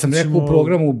 Ja sam rekao u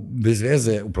programu, bez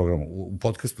veze, u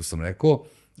podcastu sam rekao,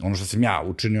 ono što sam ja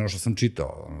učinio, ono što sam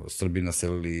čitao. Srbi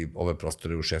naselili ove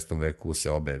prostore u 6. veku,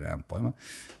 seobe, nemam pojma.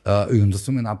 I onda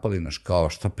su me napali, kao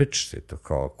šta pričaš to,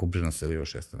 kao Kubri naselio u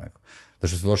 6. veku. Da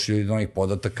što su došli do onih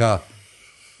podataka,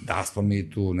 da smo mi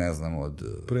tu, ne znam, od...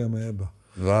 Prema jeba.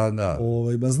 Da.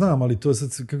 Znam, ali to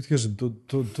sad, kako ti kažem,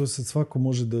 to sad svako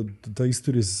može da ta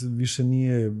istorija više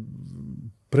nije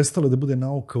prestala da bude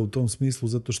nauka u tom smislu,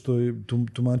 zato što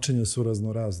tumačenja su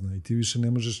raznorazna i ti više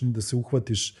ne možeš ni da se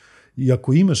uhvatiš. I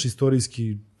ako imaš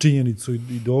istorijski činjenicu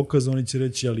i dokaz, oni će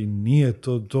reći, ali nije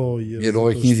to. Jer u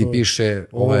ovoj knjizi piše,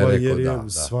 ovo je rekao, jer je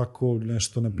svako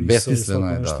nešto napisao,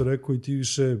 svako nešto rekao i ti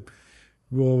više...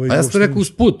 A ja sam to rekao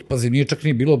usput, pazi, nije čak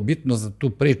nije bilo bitno za tu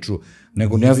priču,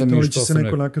 nego ne znam ni što sam rekao. Će se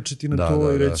neko nakačiti na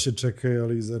to i reći, čekaj,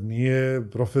 ali zar nije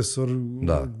profesor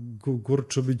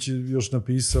Kurčović još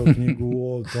napisao knjigu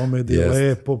o tome da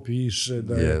lepo piše,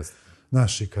 da je...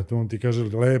 Znaš, i kad on ti kaže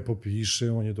lepo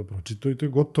piše, on je to pročitao i to je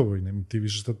gotovo i nema ti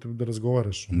više šta da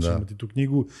razgovaraš. On će imati tu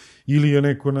knjigu ili je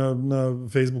neko na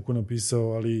Facebooku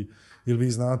napisao, ali ili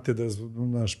vi znate da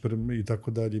naš i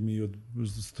tako dalje, mi od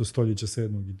stoljeća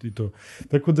 7. i to.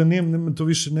 Tako da to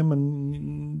više nema,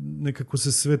 nekako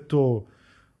se sve to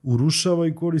urušava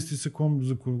i koristi se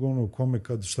kome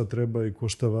kad šta treba i ko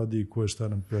šta vadi i ko je šta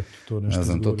nam to nešto. Ne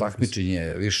znam, to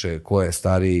takmičenje više, ko je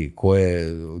stariji, ko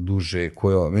je duže,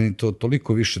 meni to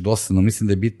toliko više dosadno, mislim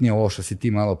da je bitnije ovo što si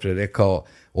ti malo pre rekao,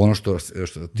 ono što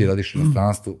ti radiš u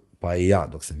inostranstvu, pa i ja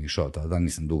dok sam išao, tada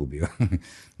nisam dugo bio.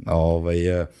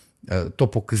 To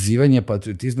pokazivanje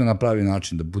patriotizma na pravi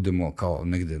način, da budemo kao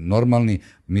negde normalni,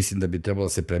 mislim da bi trebalo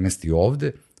se premesti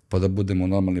ovde, pa da budemo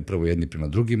normalni prvo jedni prema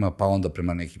drugima, pa onda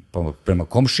prema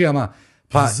komšijama,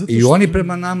 pa i oni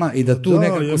prema nama i da tu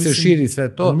nekako se širi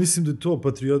sve to. Mislim da je to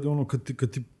patriot, ono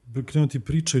kad ti krenu ti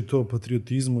pričaju to o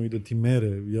patriotizmu i da ti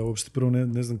mere, ja uopšte prvo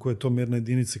ne znam koja je to merna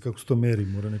jedinica, kako se to meri,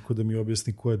 mora neko da mi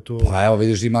objasni koja je to... Pa evo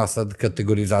vidiš, ima sad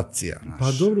kategorizacija.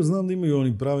 Pa dobro, znam da imaju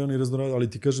oni pravi, oni raznoradni, ali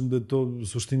ti kažem da je to u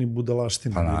suštini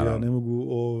budalaština, jer ja ne mogu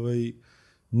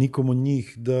nikom od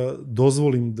njih da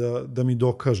dozvolim da mi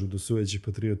dokažu da su veći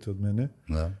patriote od mene,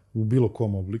 u bilo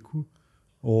kom obliku,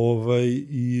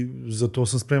 i za to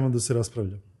sam spreman da se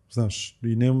raspravljam. Znaš,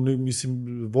 i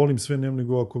mislim, volim sve,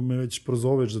 nego ako me već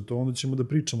prozoveš za to, onda ćemo da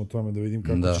pričamo o tome, da vidim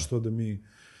kako ćeš to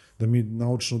da mi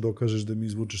naučno dokažeš, da mi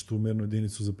izvučeš tu mernu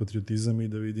jedinicu za patriotizam i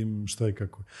da vidim šta i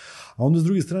kako je. A onda s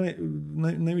druge strane,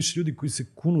 najviše ljudi koji se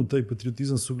kunu taj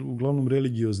patriotizam su uglavnom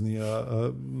religiozni,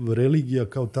 a religija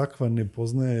kao takva ne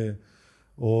poznaje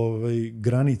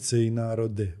granice i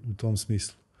narode u tom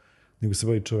smislu, nego se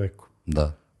bavi čovekom.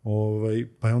 Da.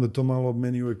 Pa je onda to malo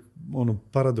meni uvek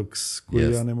paradoks koji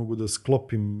ja ne mogu da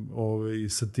sklopim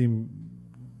sa tim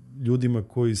ljudima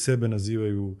koji sebe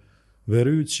nazivaju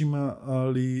verujućima,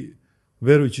 ali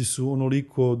verujući su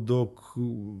onoliko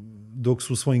dok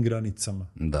su u svojim granicama,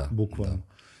 bukvalno.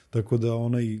 Tako da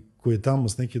onaj koji je tamo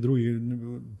s neke druge,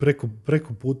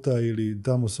 preko puta ili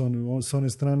tamo s one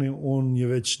strane, on je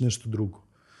već nešto drugo.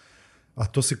 A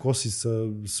to se kosi sa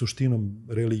suštinom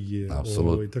religije.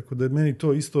 Tako da je meni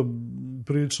to isto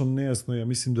prilično nejasno. Ja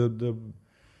mislim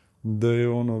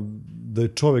da je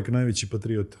čovek najveći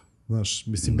patriota. Znaš,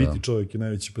 mislim, biti čovjek je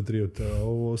najveći patriota, a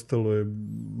ovo ostalo je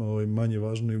manje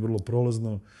važno i vrlo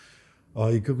prolazno.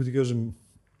 A i kako ti kažem,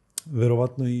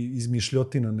 verovatno i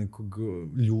izmišljotina nekog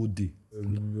ljudi.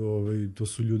 To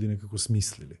su ljudi nekako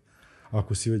smislili.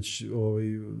 Ako si već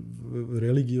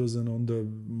religiozan, onda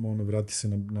vrati se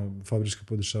na fabrička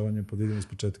podešavanja, pa da idemo iz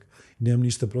početka. Nemam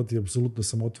ništa protiv, apsolutno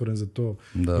sam otvoren za to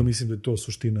i mislim da je to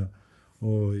suština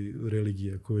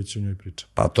religije koju već o njoj pričam.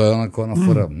 Pa to je ona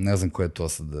fora, ne znam ko je to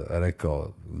sad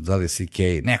rekao, da li CK,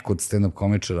 neko od stand-up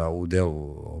komičara u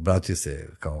delu obratio se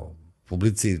kao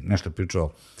publici, nešto je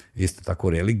pričao isto tako o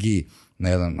religiji, na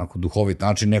jedan duhovit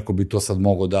način, neko bi to sad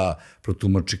mogao da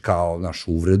protumači kao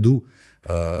našu uvredu,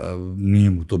 nije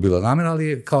mu to bila namera,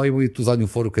 ali kao imao i tu zadnju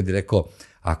foru kad je rekao,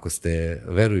 ako ste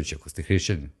verujući, ako ste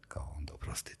hrišćani, kao onda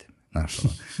oprostite. Znaš,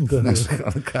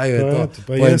 na kraju je to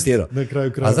poentirao.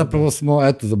 A zapravo smo,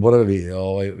 zaboravili,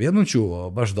 jednom ću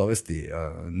baš dovesti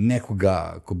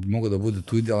nekoga ko bi mogao da bude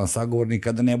tu idealan sagovornik,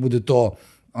 kada ne bude to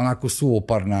onako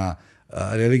suvoparna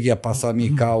religija, pa sad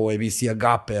mi kao emisija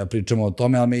Gape pričamo o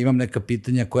tome, ali imam neka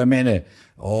pitanja koja mene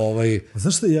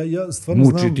znaš šta, ja stvarno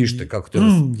muči i tište, kako te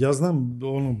mislim. Ja znam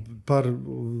par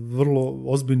vrlo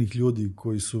ozbiljnih ljudi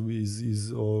koji su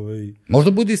iz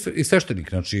možda bude i sveštenik,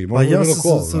 znači možda bude bilo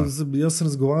ko. Ja sam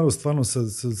razgovarao stvarno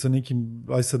sa nekim,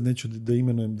 aj sad neću da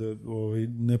imenujem, da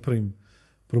ne pravim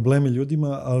probleme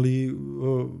ljudima, ali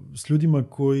s ljudima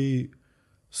koji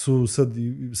su sad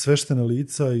i sveštena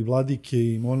lica i vladike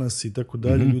i monasi i tako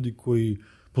dalje, ljudi koji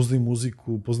poznaju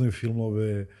muziku, poznaju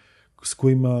filmove, s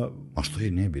kojima... A što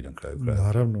i ne bi na kraju kraja.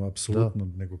 Naravno, apsolutno,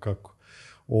 nego kako.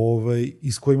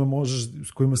 I s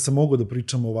kojima sam mogao da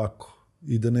pričam ovako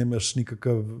i da nemaš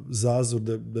nikakav zazor,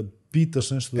 da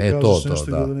pitaš nešto, da kažeš nešto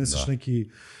i da doneseš neki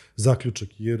zaključak,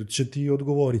 jer će ti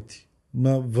odgovoriti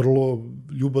na vrlo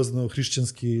ljubazno,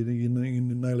 hrišćanski i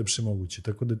najlepše moguće.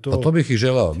 Tako da to... Pa to bih i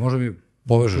želao, možda mi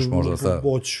povežeš možda sa...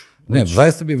 Hoću. Ne,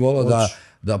 zaista bih volao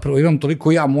da prvo imam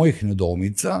toliko ja mojih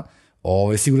nedoumica,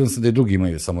 siguran sam da i drugi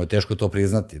imaju, samo je teško to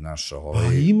priznati, znaš.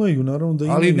 Pa imaju, naravno da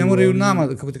imaju. Ali ne moraju nama,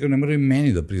 kako ti kažem, ne moraju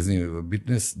meni da priznaju,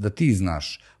 bitno je da ti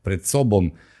znaš pred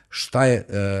sobom šta je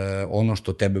ono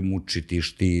što tebe muči,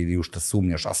 tišti ili u šta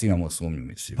sumnjaš, a svi imamo sumnju,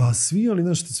 mislim. Pa svi, ali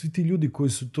znaš, svi ti ljudi koji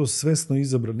su to svesno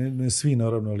izabrali, ne svi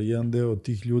naravno, ali jedan deo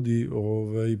tih ljudi,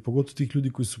 pogotovo tih ljudi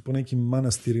koji su po nekim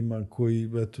manastirima, koji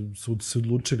su se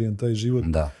odlučili na taj život.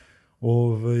 Da.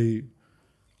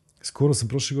 Skoro sam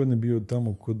prošle godine bio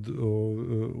tamo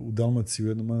u Dalmaciji u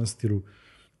jednom manastiru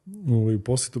u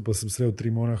posjetu, pa sam sreo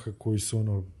 3 monaha koji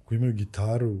su koji imaju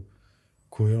gitaru,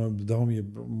 koji dao mi je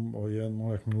jedan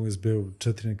monak na USB-u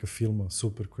 4 neka filma,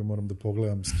 super, koje moram da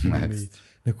pogledam, skinem mi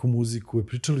neku muziku.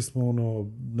 Pričali smo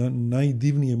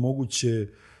najdivnije moguće,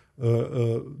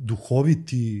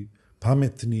 duhoviti,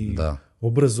 pametni,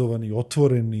 obrazovani,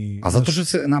 otvoreni. A zato što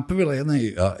se napravila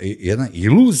jedna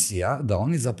iluzija da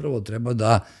oni zapravo treba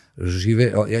da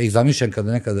žive, ja ih zamišljam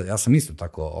kada nekada, ja sam isto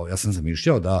tako, ja sam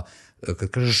zamišljao da kad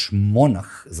kažeš monah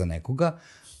za nekoga,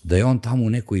 da je on tamo u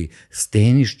nekoj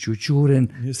steni šćućuren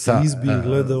sa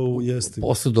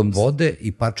posudom vode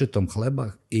i parčetom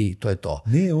hleba i to je to.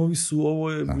 Ne,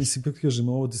 ovo je, mislim, kako kažem,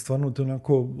 ovo ti stvarno te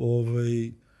onako,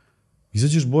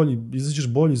 izađeš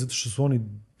bolji zato što su oni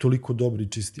toliko dobri i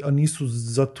čisti, a nisu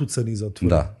zatucani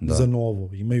za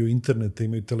novo. Imaju internete,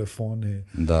 imaju telefone,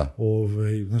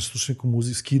 znaš, slušaju neku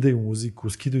muziku, skidaju muziku,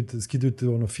 skidaju te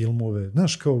filmove,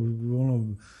 znaš, kao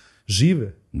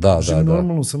žive. Žive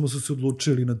normalno, samo su se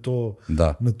odlučili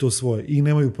na to svoje. I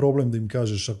nemaju problem da im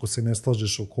kažeš ako se ne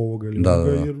slažeš oko ovoga ili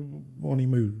ovoga, jer oni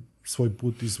imaju svoj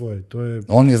put i svoje.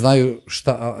 Oni znaju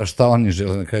šta oni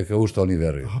žele, u šta oni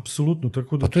veruju. Apsolutno,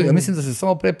 tako da... Ja mislim da se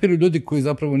samo prepiru ljudi koji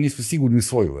zapravo nisu sigurni u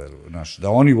svoju veru, da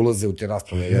oni ulaze u te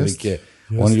rasprave velike,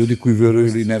 oni ljudi koji veruju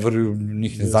ili ne veruju,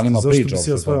 njih ne zanima priča.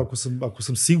 Ako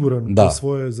sam siguran u to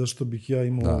svoje, zašto bih ja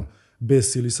imao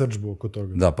bes ili srdžbu oko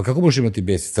toga? Da, pa kako možeš imati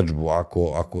bes i srdžbu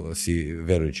ako si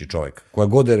verujući čovjek? Koja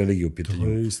god je religija u pitanju. To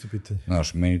je isto pitanje.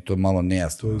 Znaš, meni to malo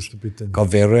nejasno. To je isto pitanje. Kao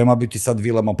verujem, a bi ti sad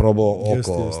vilama probao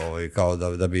oko, kao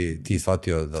da bi ti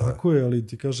shvatio da... Tako je, ali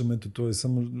ti kažem, eto, to je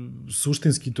samo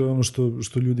suštinski, to je ono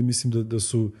što ljudi mislim da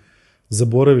su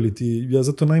zaboravili. Ja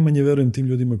zato najmanje verujem tim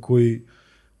ljudima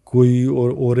koji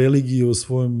o religiji, o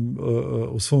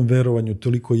svom verovanju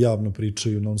toliko javno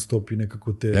pričaju non stop i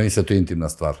nekako te... Ja mislim da to je intimna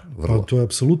stvar. Pa to je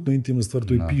apsolutno intimna stvar,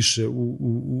 to i piše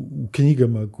u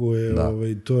knjigama koje,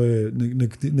 to je,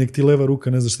 nek ti leva ruka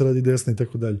ne zna šta radi desna i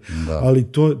tako dalje. Ali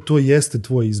to jeste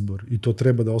tvoj izbor i to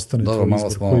treba da ostane tvoj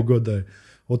izbor, koji god da je.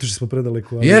 Otišli smo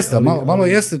predaleko. Jeste, malo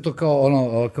jeste to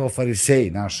kao fariseji,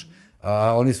 znaš.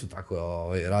 Oni su tako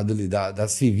radili da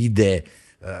svi vide,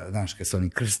 znaš, kad se oni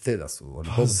krste, da su oni...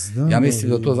 Ja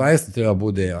mislim da to zaista treba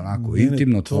bude onako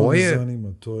intimno tvoje... To me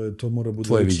zanima, to mora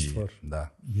bude lična stvar.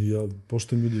 I ja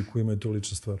poštujem ljudi koji imaju to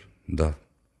lična stvar. Da,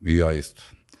 i ja isto.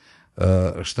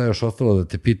 Šta je još ostalo da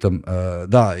te pitam?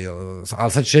 Da,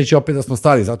 ali sad ću reći opet da smo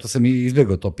stari, zato sam i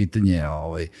izbjegao to pitanje,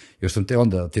 još sam te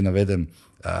onda da ti navedem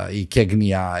i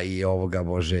Kegnija i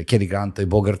Cary Granta i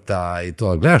Bogarta i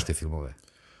to. Gledaš te filmove?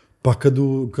 Pa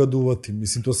kad uvatim,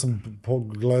 mislim, to sam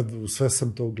pogledao, sve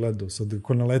sam to gledao, sad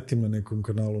ako naletim na nekom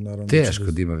kanalu, naravno. Teško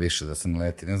da ima više da se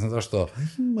naleti, ne znam zašto.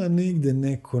 Ima negde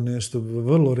neko nešto,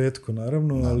 vrlo retko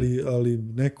naravno, ali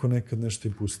neko nekad nešto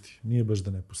i pusti, nije baš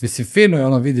da ne pusti. Mislim, fino je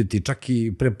ono vidjeti, čak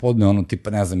i prepodne, ono tipa,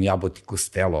 ne znam, Jaboti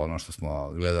Kostelo, ono što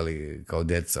smo gledali kao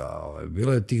deca,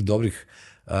 bilo je tih dobrih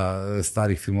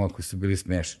starih filmova koji su bili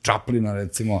smešni. Chaplina,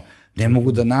 recimo, ne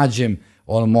mogu da nađem,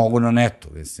 ono, mogu na netu,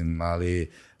 mislim,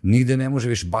 ali nigde ne može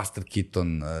više Buster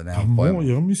Keaton, nemam pojma.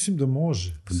 Ja mislim da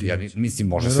može. Ja mislim,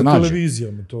 može ne se na nađe.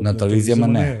 Televizijama, Na televizijama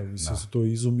ne. Mislim, su to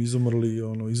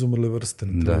izumrle vrste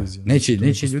na televizijama.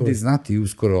 Neće ljudi znati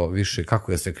uskoro više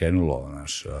kako je sve krenulo,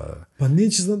 znaš. Pa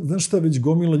neće, znaš šta, već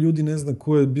gomila ljudi ne zna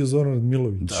ko je bio Zoran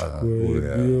Radmilović, ko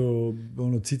je bio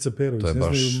Cica Perović, ne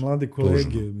znaju mlade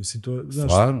kolege, mislim, to je,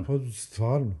 znaš,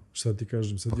 stvarno, šta ti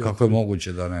kažem. Pa kako je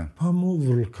moguće da ne? Pa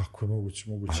kako je moguće.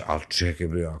 Ali čekaj,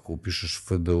 bre, ako upišeš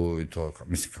FDU i to,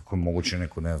 mislim, kako je moguće,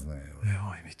 neko ne zna.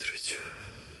 Oj, Mitrović.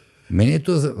 Meni je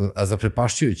to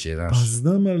zaprepašćujuće, znaš. Pa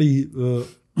znam, ali...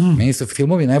 Meni su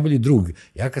filmovi najbolji drug.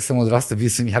 Ja kad sam odrastao, bio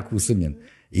sam jako usamljen.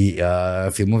 I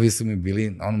filmovi su mi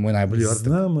bili moj najbolji ortak.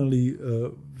 Znam, ali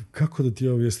kako da ti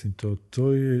ja objasnim to?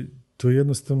 To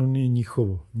jednostavno nije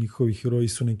njihovo. Njihovi heroji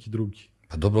su neki drugi.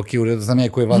 Pa dobro, okej, u redu, znam ja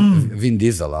ko je Vin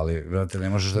Diesel, ali, vrate, ne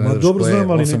možeš da ne znaš ko je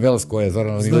Orson Welles, ko je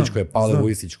Zoran Radmilović, ko je Pavle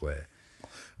Vujisić, ko je...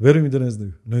 Veruj mi da ne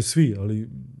znaju. Ne svi, ali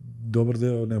dobar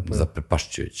deo ne pojma.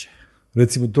 Zaprepašćujuće.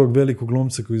 Recimo tog velikog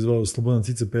glumca koji je zvao Slobodan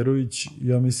Cica Perović,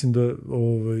 ja mislim da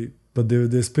pa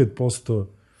 95%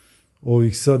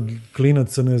 ovih sad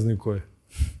klinaca ne znaju ko je.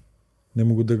 Ne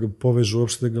mogu da ga povežu,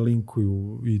 uopšte da ga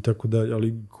linkuju i tako dalje,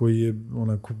 ali koji je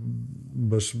onako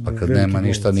baš... Pa kad nema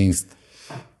ništa ni insta.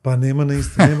 Pa nema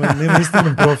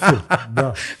Instagram profil,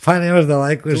 da. Pa nemaš da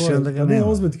lajkuješ i onda ga nema. Ne,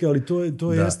 ozbiljno, ali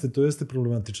to jeste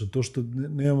problematično. To što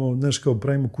nemamo, znaš, kao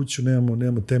pravimo kuću,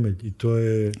 nemamo temelj i to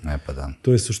je... Ne, pa da.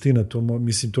 To je suština,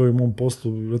 mislim, to je u mom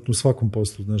poslu, vjerojatno u svakom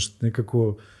poslu, znaš,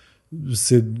 nekako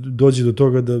se dođe do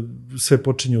toga da sve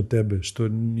počinje od tebe, što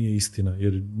nije istina,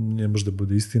 jer ne može da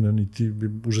bude istina, niti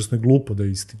užasno je glupo da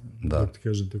je istina. Da,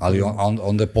 ali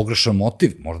onda je pogrešan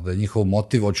motiv, možda da je njihov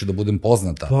motiv, hoću da budem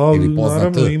poznata ili poznata. Pa,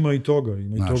 naravno, ima i toga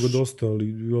dosta,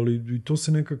 ali to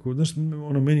se nekako, znaš,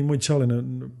 meni moj čale,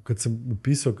 kad sam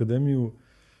upisao akademiju,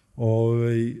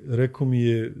 rekao mi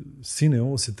je, sine,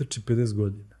 ovo se trči 50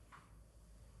 godina.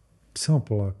 Samo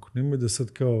polako, nemoj da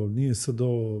sad kao,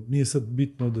 nije sad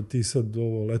bitno da ti sad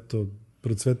ovo leto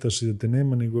procvetaš i da te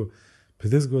nema, nego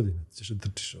 50 godina ćeš da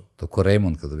trčiš ovo. To ko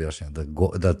Raymond kad objašnja,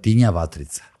 da tinja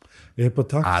vatrica. Pa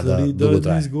tako,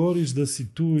 da izgoriš, da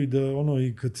si tu i da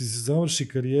i kad ti se završi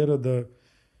karijera,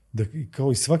 da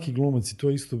kao i svaki glumac i to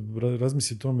isto,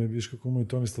 razmisli o tome, vidiš kako mu je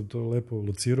Tomislav to lepo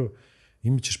locirao,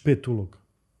 imat ćeš 5 uloga.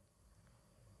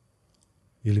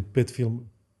 Ili 5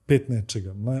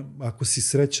 nečega. Ako si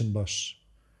srećan baš,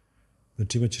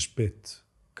 znači imat ćeš 5.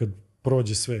 Kad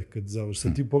prođe sve, kad završi.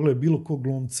 Sad ti pogledaj bilo kog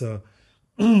glumca,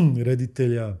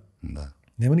 reditelja,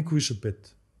 nema niko više 5.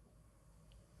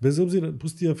 Bez obzira,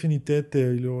 pusti afinitete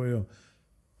ili ovo,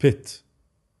 5.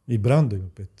 I Brando ima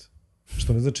 5.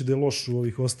 Što ne znači da je loš u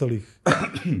ovih ostalih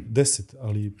 10,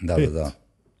 ali 5. Da.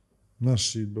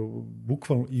 Znaš,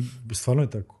 bukvalno, i stvarno je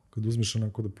tako. Kad uzmeš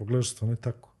onako da pogledaš, stvarno je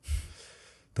tako.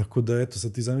 Tako da, eto,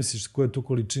 sad ti zamisliš koja je to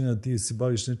količina, ti se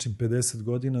baviš nečim 50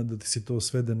 godina, da ti se to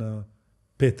svede na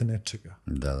 5 nečega.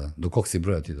 Da. Do kog si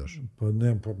broja ti došao? Pa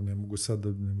ne mogu sad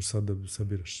da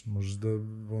sabiraš. Možeš da,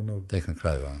 tek na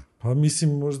kraju, Pa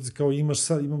mislim, možda kao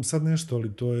imam sad nešto,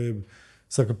 ali to je,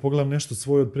 sad kad pogledam nešto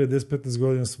svoje od pre 10-15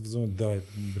 godina, sam zove, daj,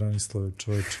 Branislave,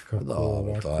 čoveče, kako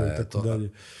ovako i tako dalje.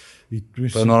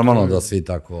 To je normalno da svi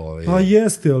tako... Pa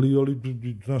jeste, ali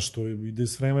znaš, to ide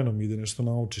s vremenom, ide nešto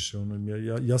naučiš.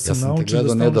 Ja sam naučen da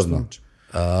stavno što naučim.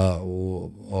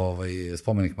 U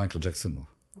spomenik Michael Jacksonu.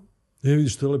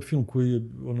 Vidiš, to je lep film koji je,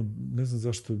 ne znam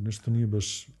zašto, nešto nije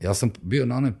baš... Ja sam bio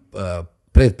na onoj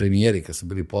predpremijeri kad su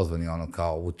bili pozvani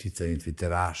kao uticajni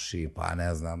twitteraši, pa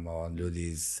ne znam, ljudi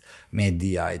iz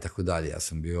medija i tako dalje. Ja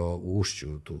sam bio u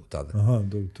ušću tu tada. Aha,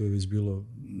 to je već bilo,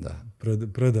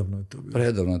 predavno je to bilo.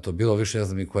 Predavno je to bilo, više ne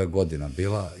znam i koja godina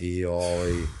bila i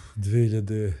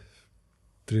 2013.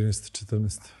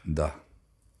 14. Da.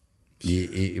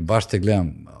 I baš te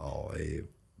gledam,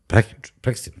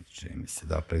 preksinu, čini mi se,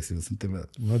 preksinu sam te gledao.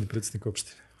 Mladi predsjednik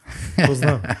opštine. To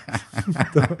znam.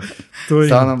 To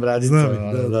sa onom bradicom.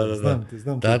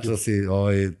 Znam. Tačno si,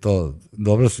 to,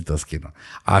 dobro si to skinuo.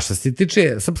 A što se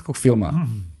tiče srpskog filma,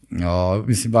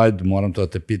 mislim, moram to da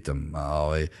te pitam,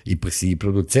 ipak si i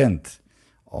producent,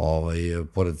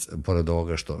 pored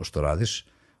ovoga što radiš,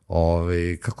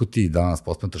 Kako ti danas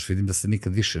posmatraš? Vidim da se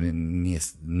nikad više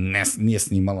nije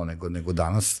snimalo nego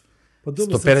danas. Pa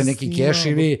dobro, to pere neki keš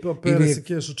ili... Pa pere se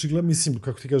keš, očigledno, mislim,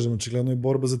 kako ti kažem, očigledno je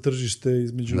borba za tržište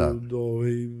između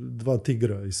dva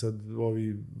tigra i sad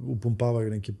ovi upumpavaju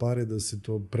neke pare da se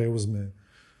to preuzme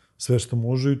sve što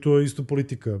može i to je isto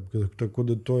politika. Tako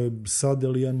da to je sad,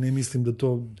 ali ja ne mislim da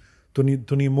to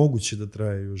nije moguće da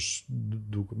traje još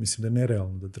dugo. Mislim da je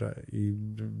nerealno da traje.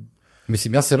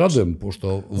 Mislim, ja se radujem,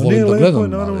 pošto volim da gledam. Lepo je,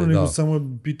 naravno, nego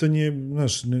samo pitanje,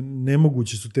 znaš,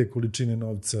 nemoguće su te količine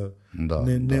novca,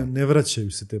 ne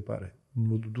vraćaju se te pare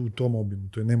u tom obimu,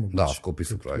 to je nemoguće. Da, skupi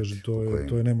su projekti.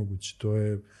 To je nemoguće, to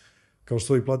je, kao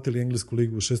što ovi platili englesku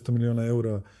ligu 600 miliona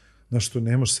eura, znaš, to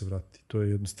ne može se vratiti, to je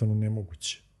jednostavno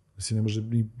nemoguće. Znači, ne može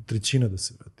ni trećina da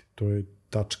se vrati, to je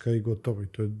tačka i gotovo, i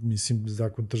to je, mislim,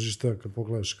 zakon tržišta, kad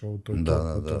pogledaš, kao to je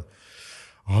to.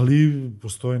 Ali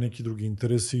postoje neki drugi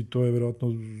interesi i to je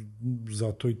verovatno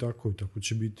zato i tako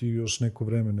će biti još neko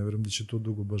vreme, ne verujem da će to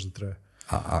dugo baš da traje.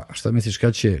 A šta misliš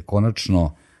kad će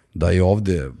konačno da je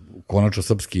ovde konačno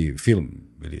srpski film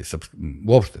ili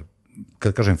uopšte,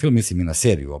 kad kažem film mislim i na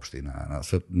seriju uopšte i na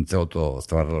celo to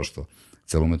stvaralaštvo,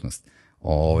 celu umetnost,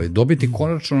 dobiti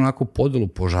konačno onako podelu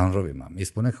po žanrovima. Mi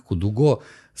smo nekako dugo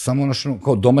samo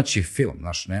kao domaći film,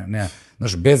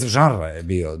 naš bez žanra je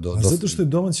bio. Zato što je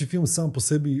domaći film sam po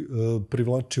sebi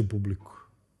privlačio publiku.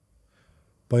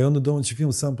 Pa je onda domaći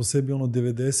film sam po sebi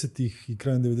 90-ih i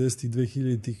krajem 90-ih,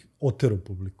 2000-ih otero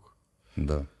publiku.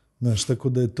 Da. Znaš, tako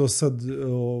da je to sad,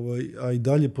 a i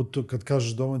dalje kad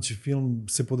kažeš domaći film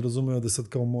se podrazumeva da sad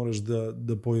kao moraš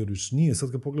da pojuriš. Nije,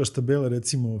 sad kad pogledaš tabele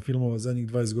recimo filmova zadnjih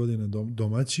 20 godina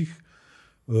domaćih,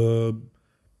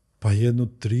 pa jedno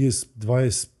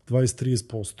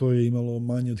 20-30% je imalo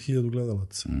manje od 1000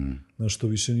 gledalaca. Znaš, to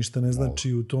više ništa ne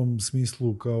znači u tom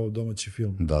smislu kao domaći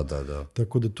film. Da.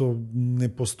 Tako da to ne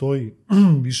postoji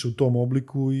više u tom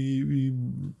obliku i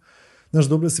znaš,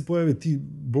 dobro da se pojave ti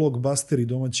blockbusteri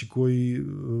domaći koji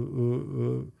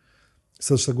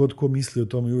sad šta god ko misli o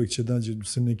tome uvijek će nađe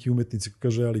se neki umetnici koji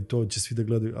kaže ali to će svi da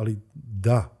gledaju, ali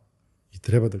da, i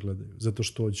treba da gledaju, zato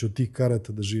što će od tih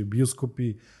karata da žive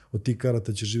bioskopi, od tih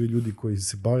karata će žive ljudi koji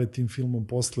se bave tim filmom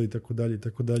posle i tako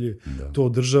dalje. To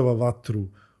održava vatru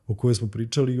o kojoj smo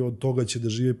pričali i od toga će da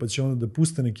žive, pa će onda da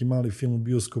puste neki mali film u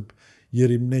bioskop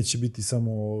jer im neće biti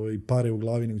samo pare u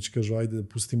glavi, nego će kažu ajde da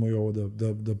pustimo i ovo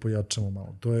da pojačamo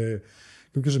malo. To je,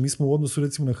 kako kažem, mi smo u odnosu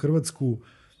recimo na Hrvatsku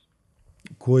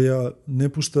koja ne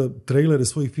pušta trailere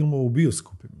svojih filmova u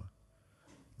bioskopima.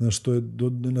 Znaš, to je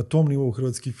na tom nivou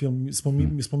hrvatski film,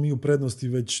 mi smo u prednosti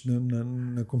već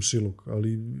na komšiluk,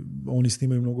 ali oni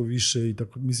snimaju mnogo više i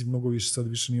tako, mislim mnogo više, sad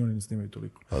više ni oni ne snimaju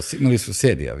toliko. A imali su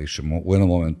serija više u jednom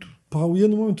momentu? Pa u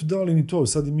jednom momentu da, ali ni to,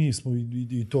 sad i mi smo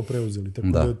i to preuzeli, tako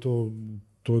da je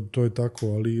to je tako,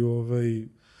 ali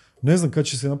ne znam kad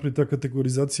će se napraviti ta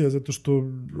kategorizacija, zato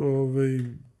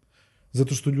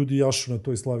što ljudi jašu na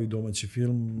toj slavi domaći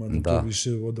film, a to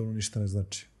više odavno ništa ne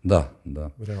znači. Da.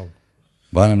 Realno.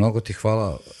 Bane, mnogo ti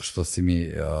hvala što si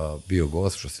mi bio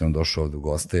gost, što si nam došao ovde u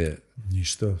goste.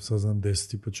 Ništa, sad znam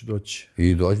 10 pa ću doći.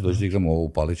 I dođi da igramo ovo,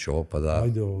 Paliću ovo, pa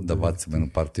da bacimo jednu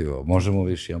partiju. Možemo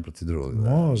više jedan protiv drugog.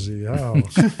 Može, jao.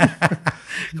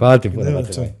 Hvala ti.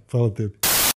 Hvala tebi.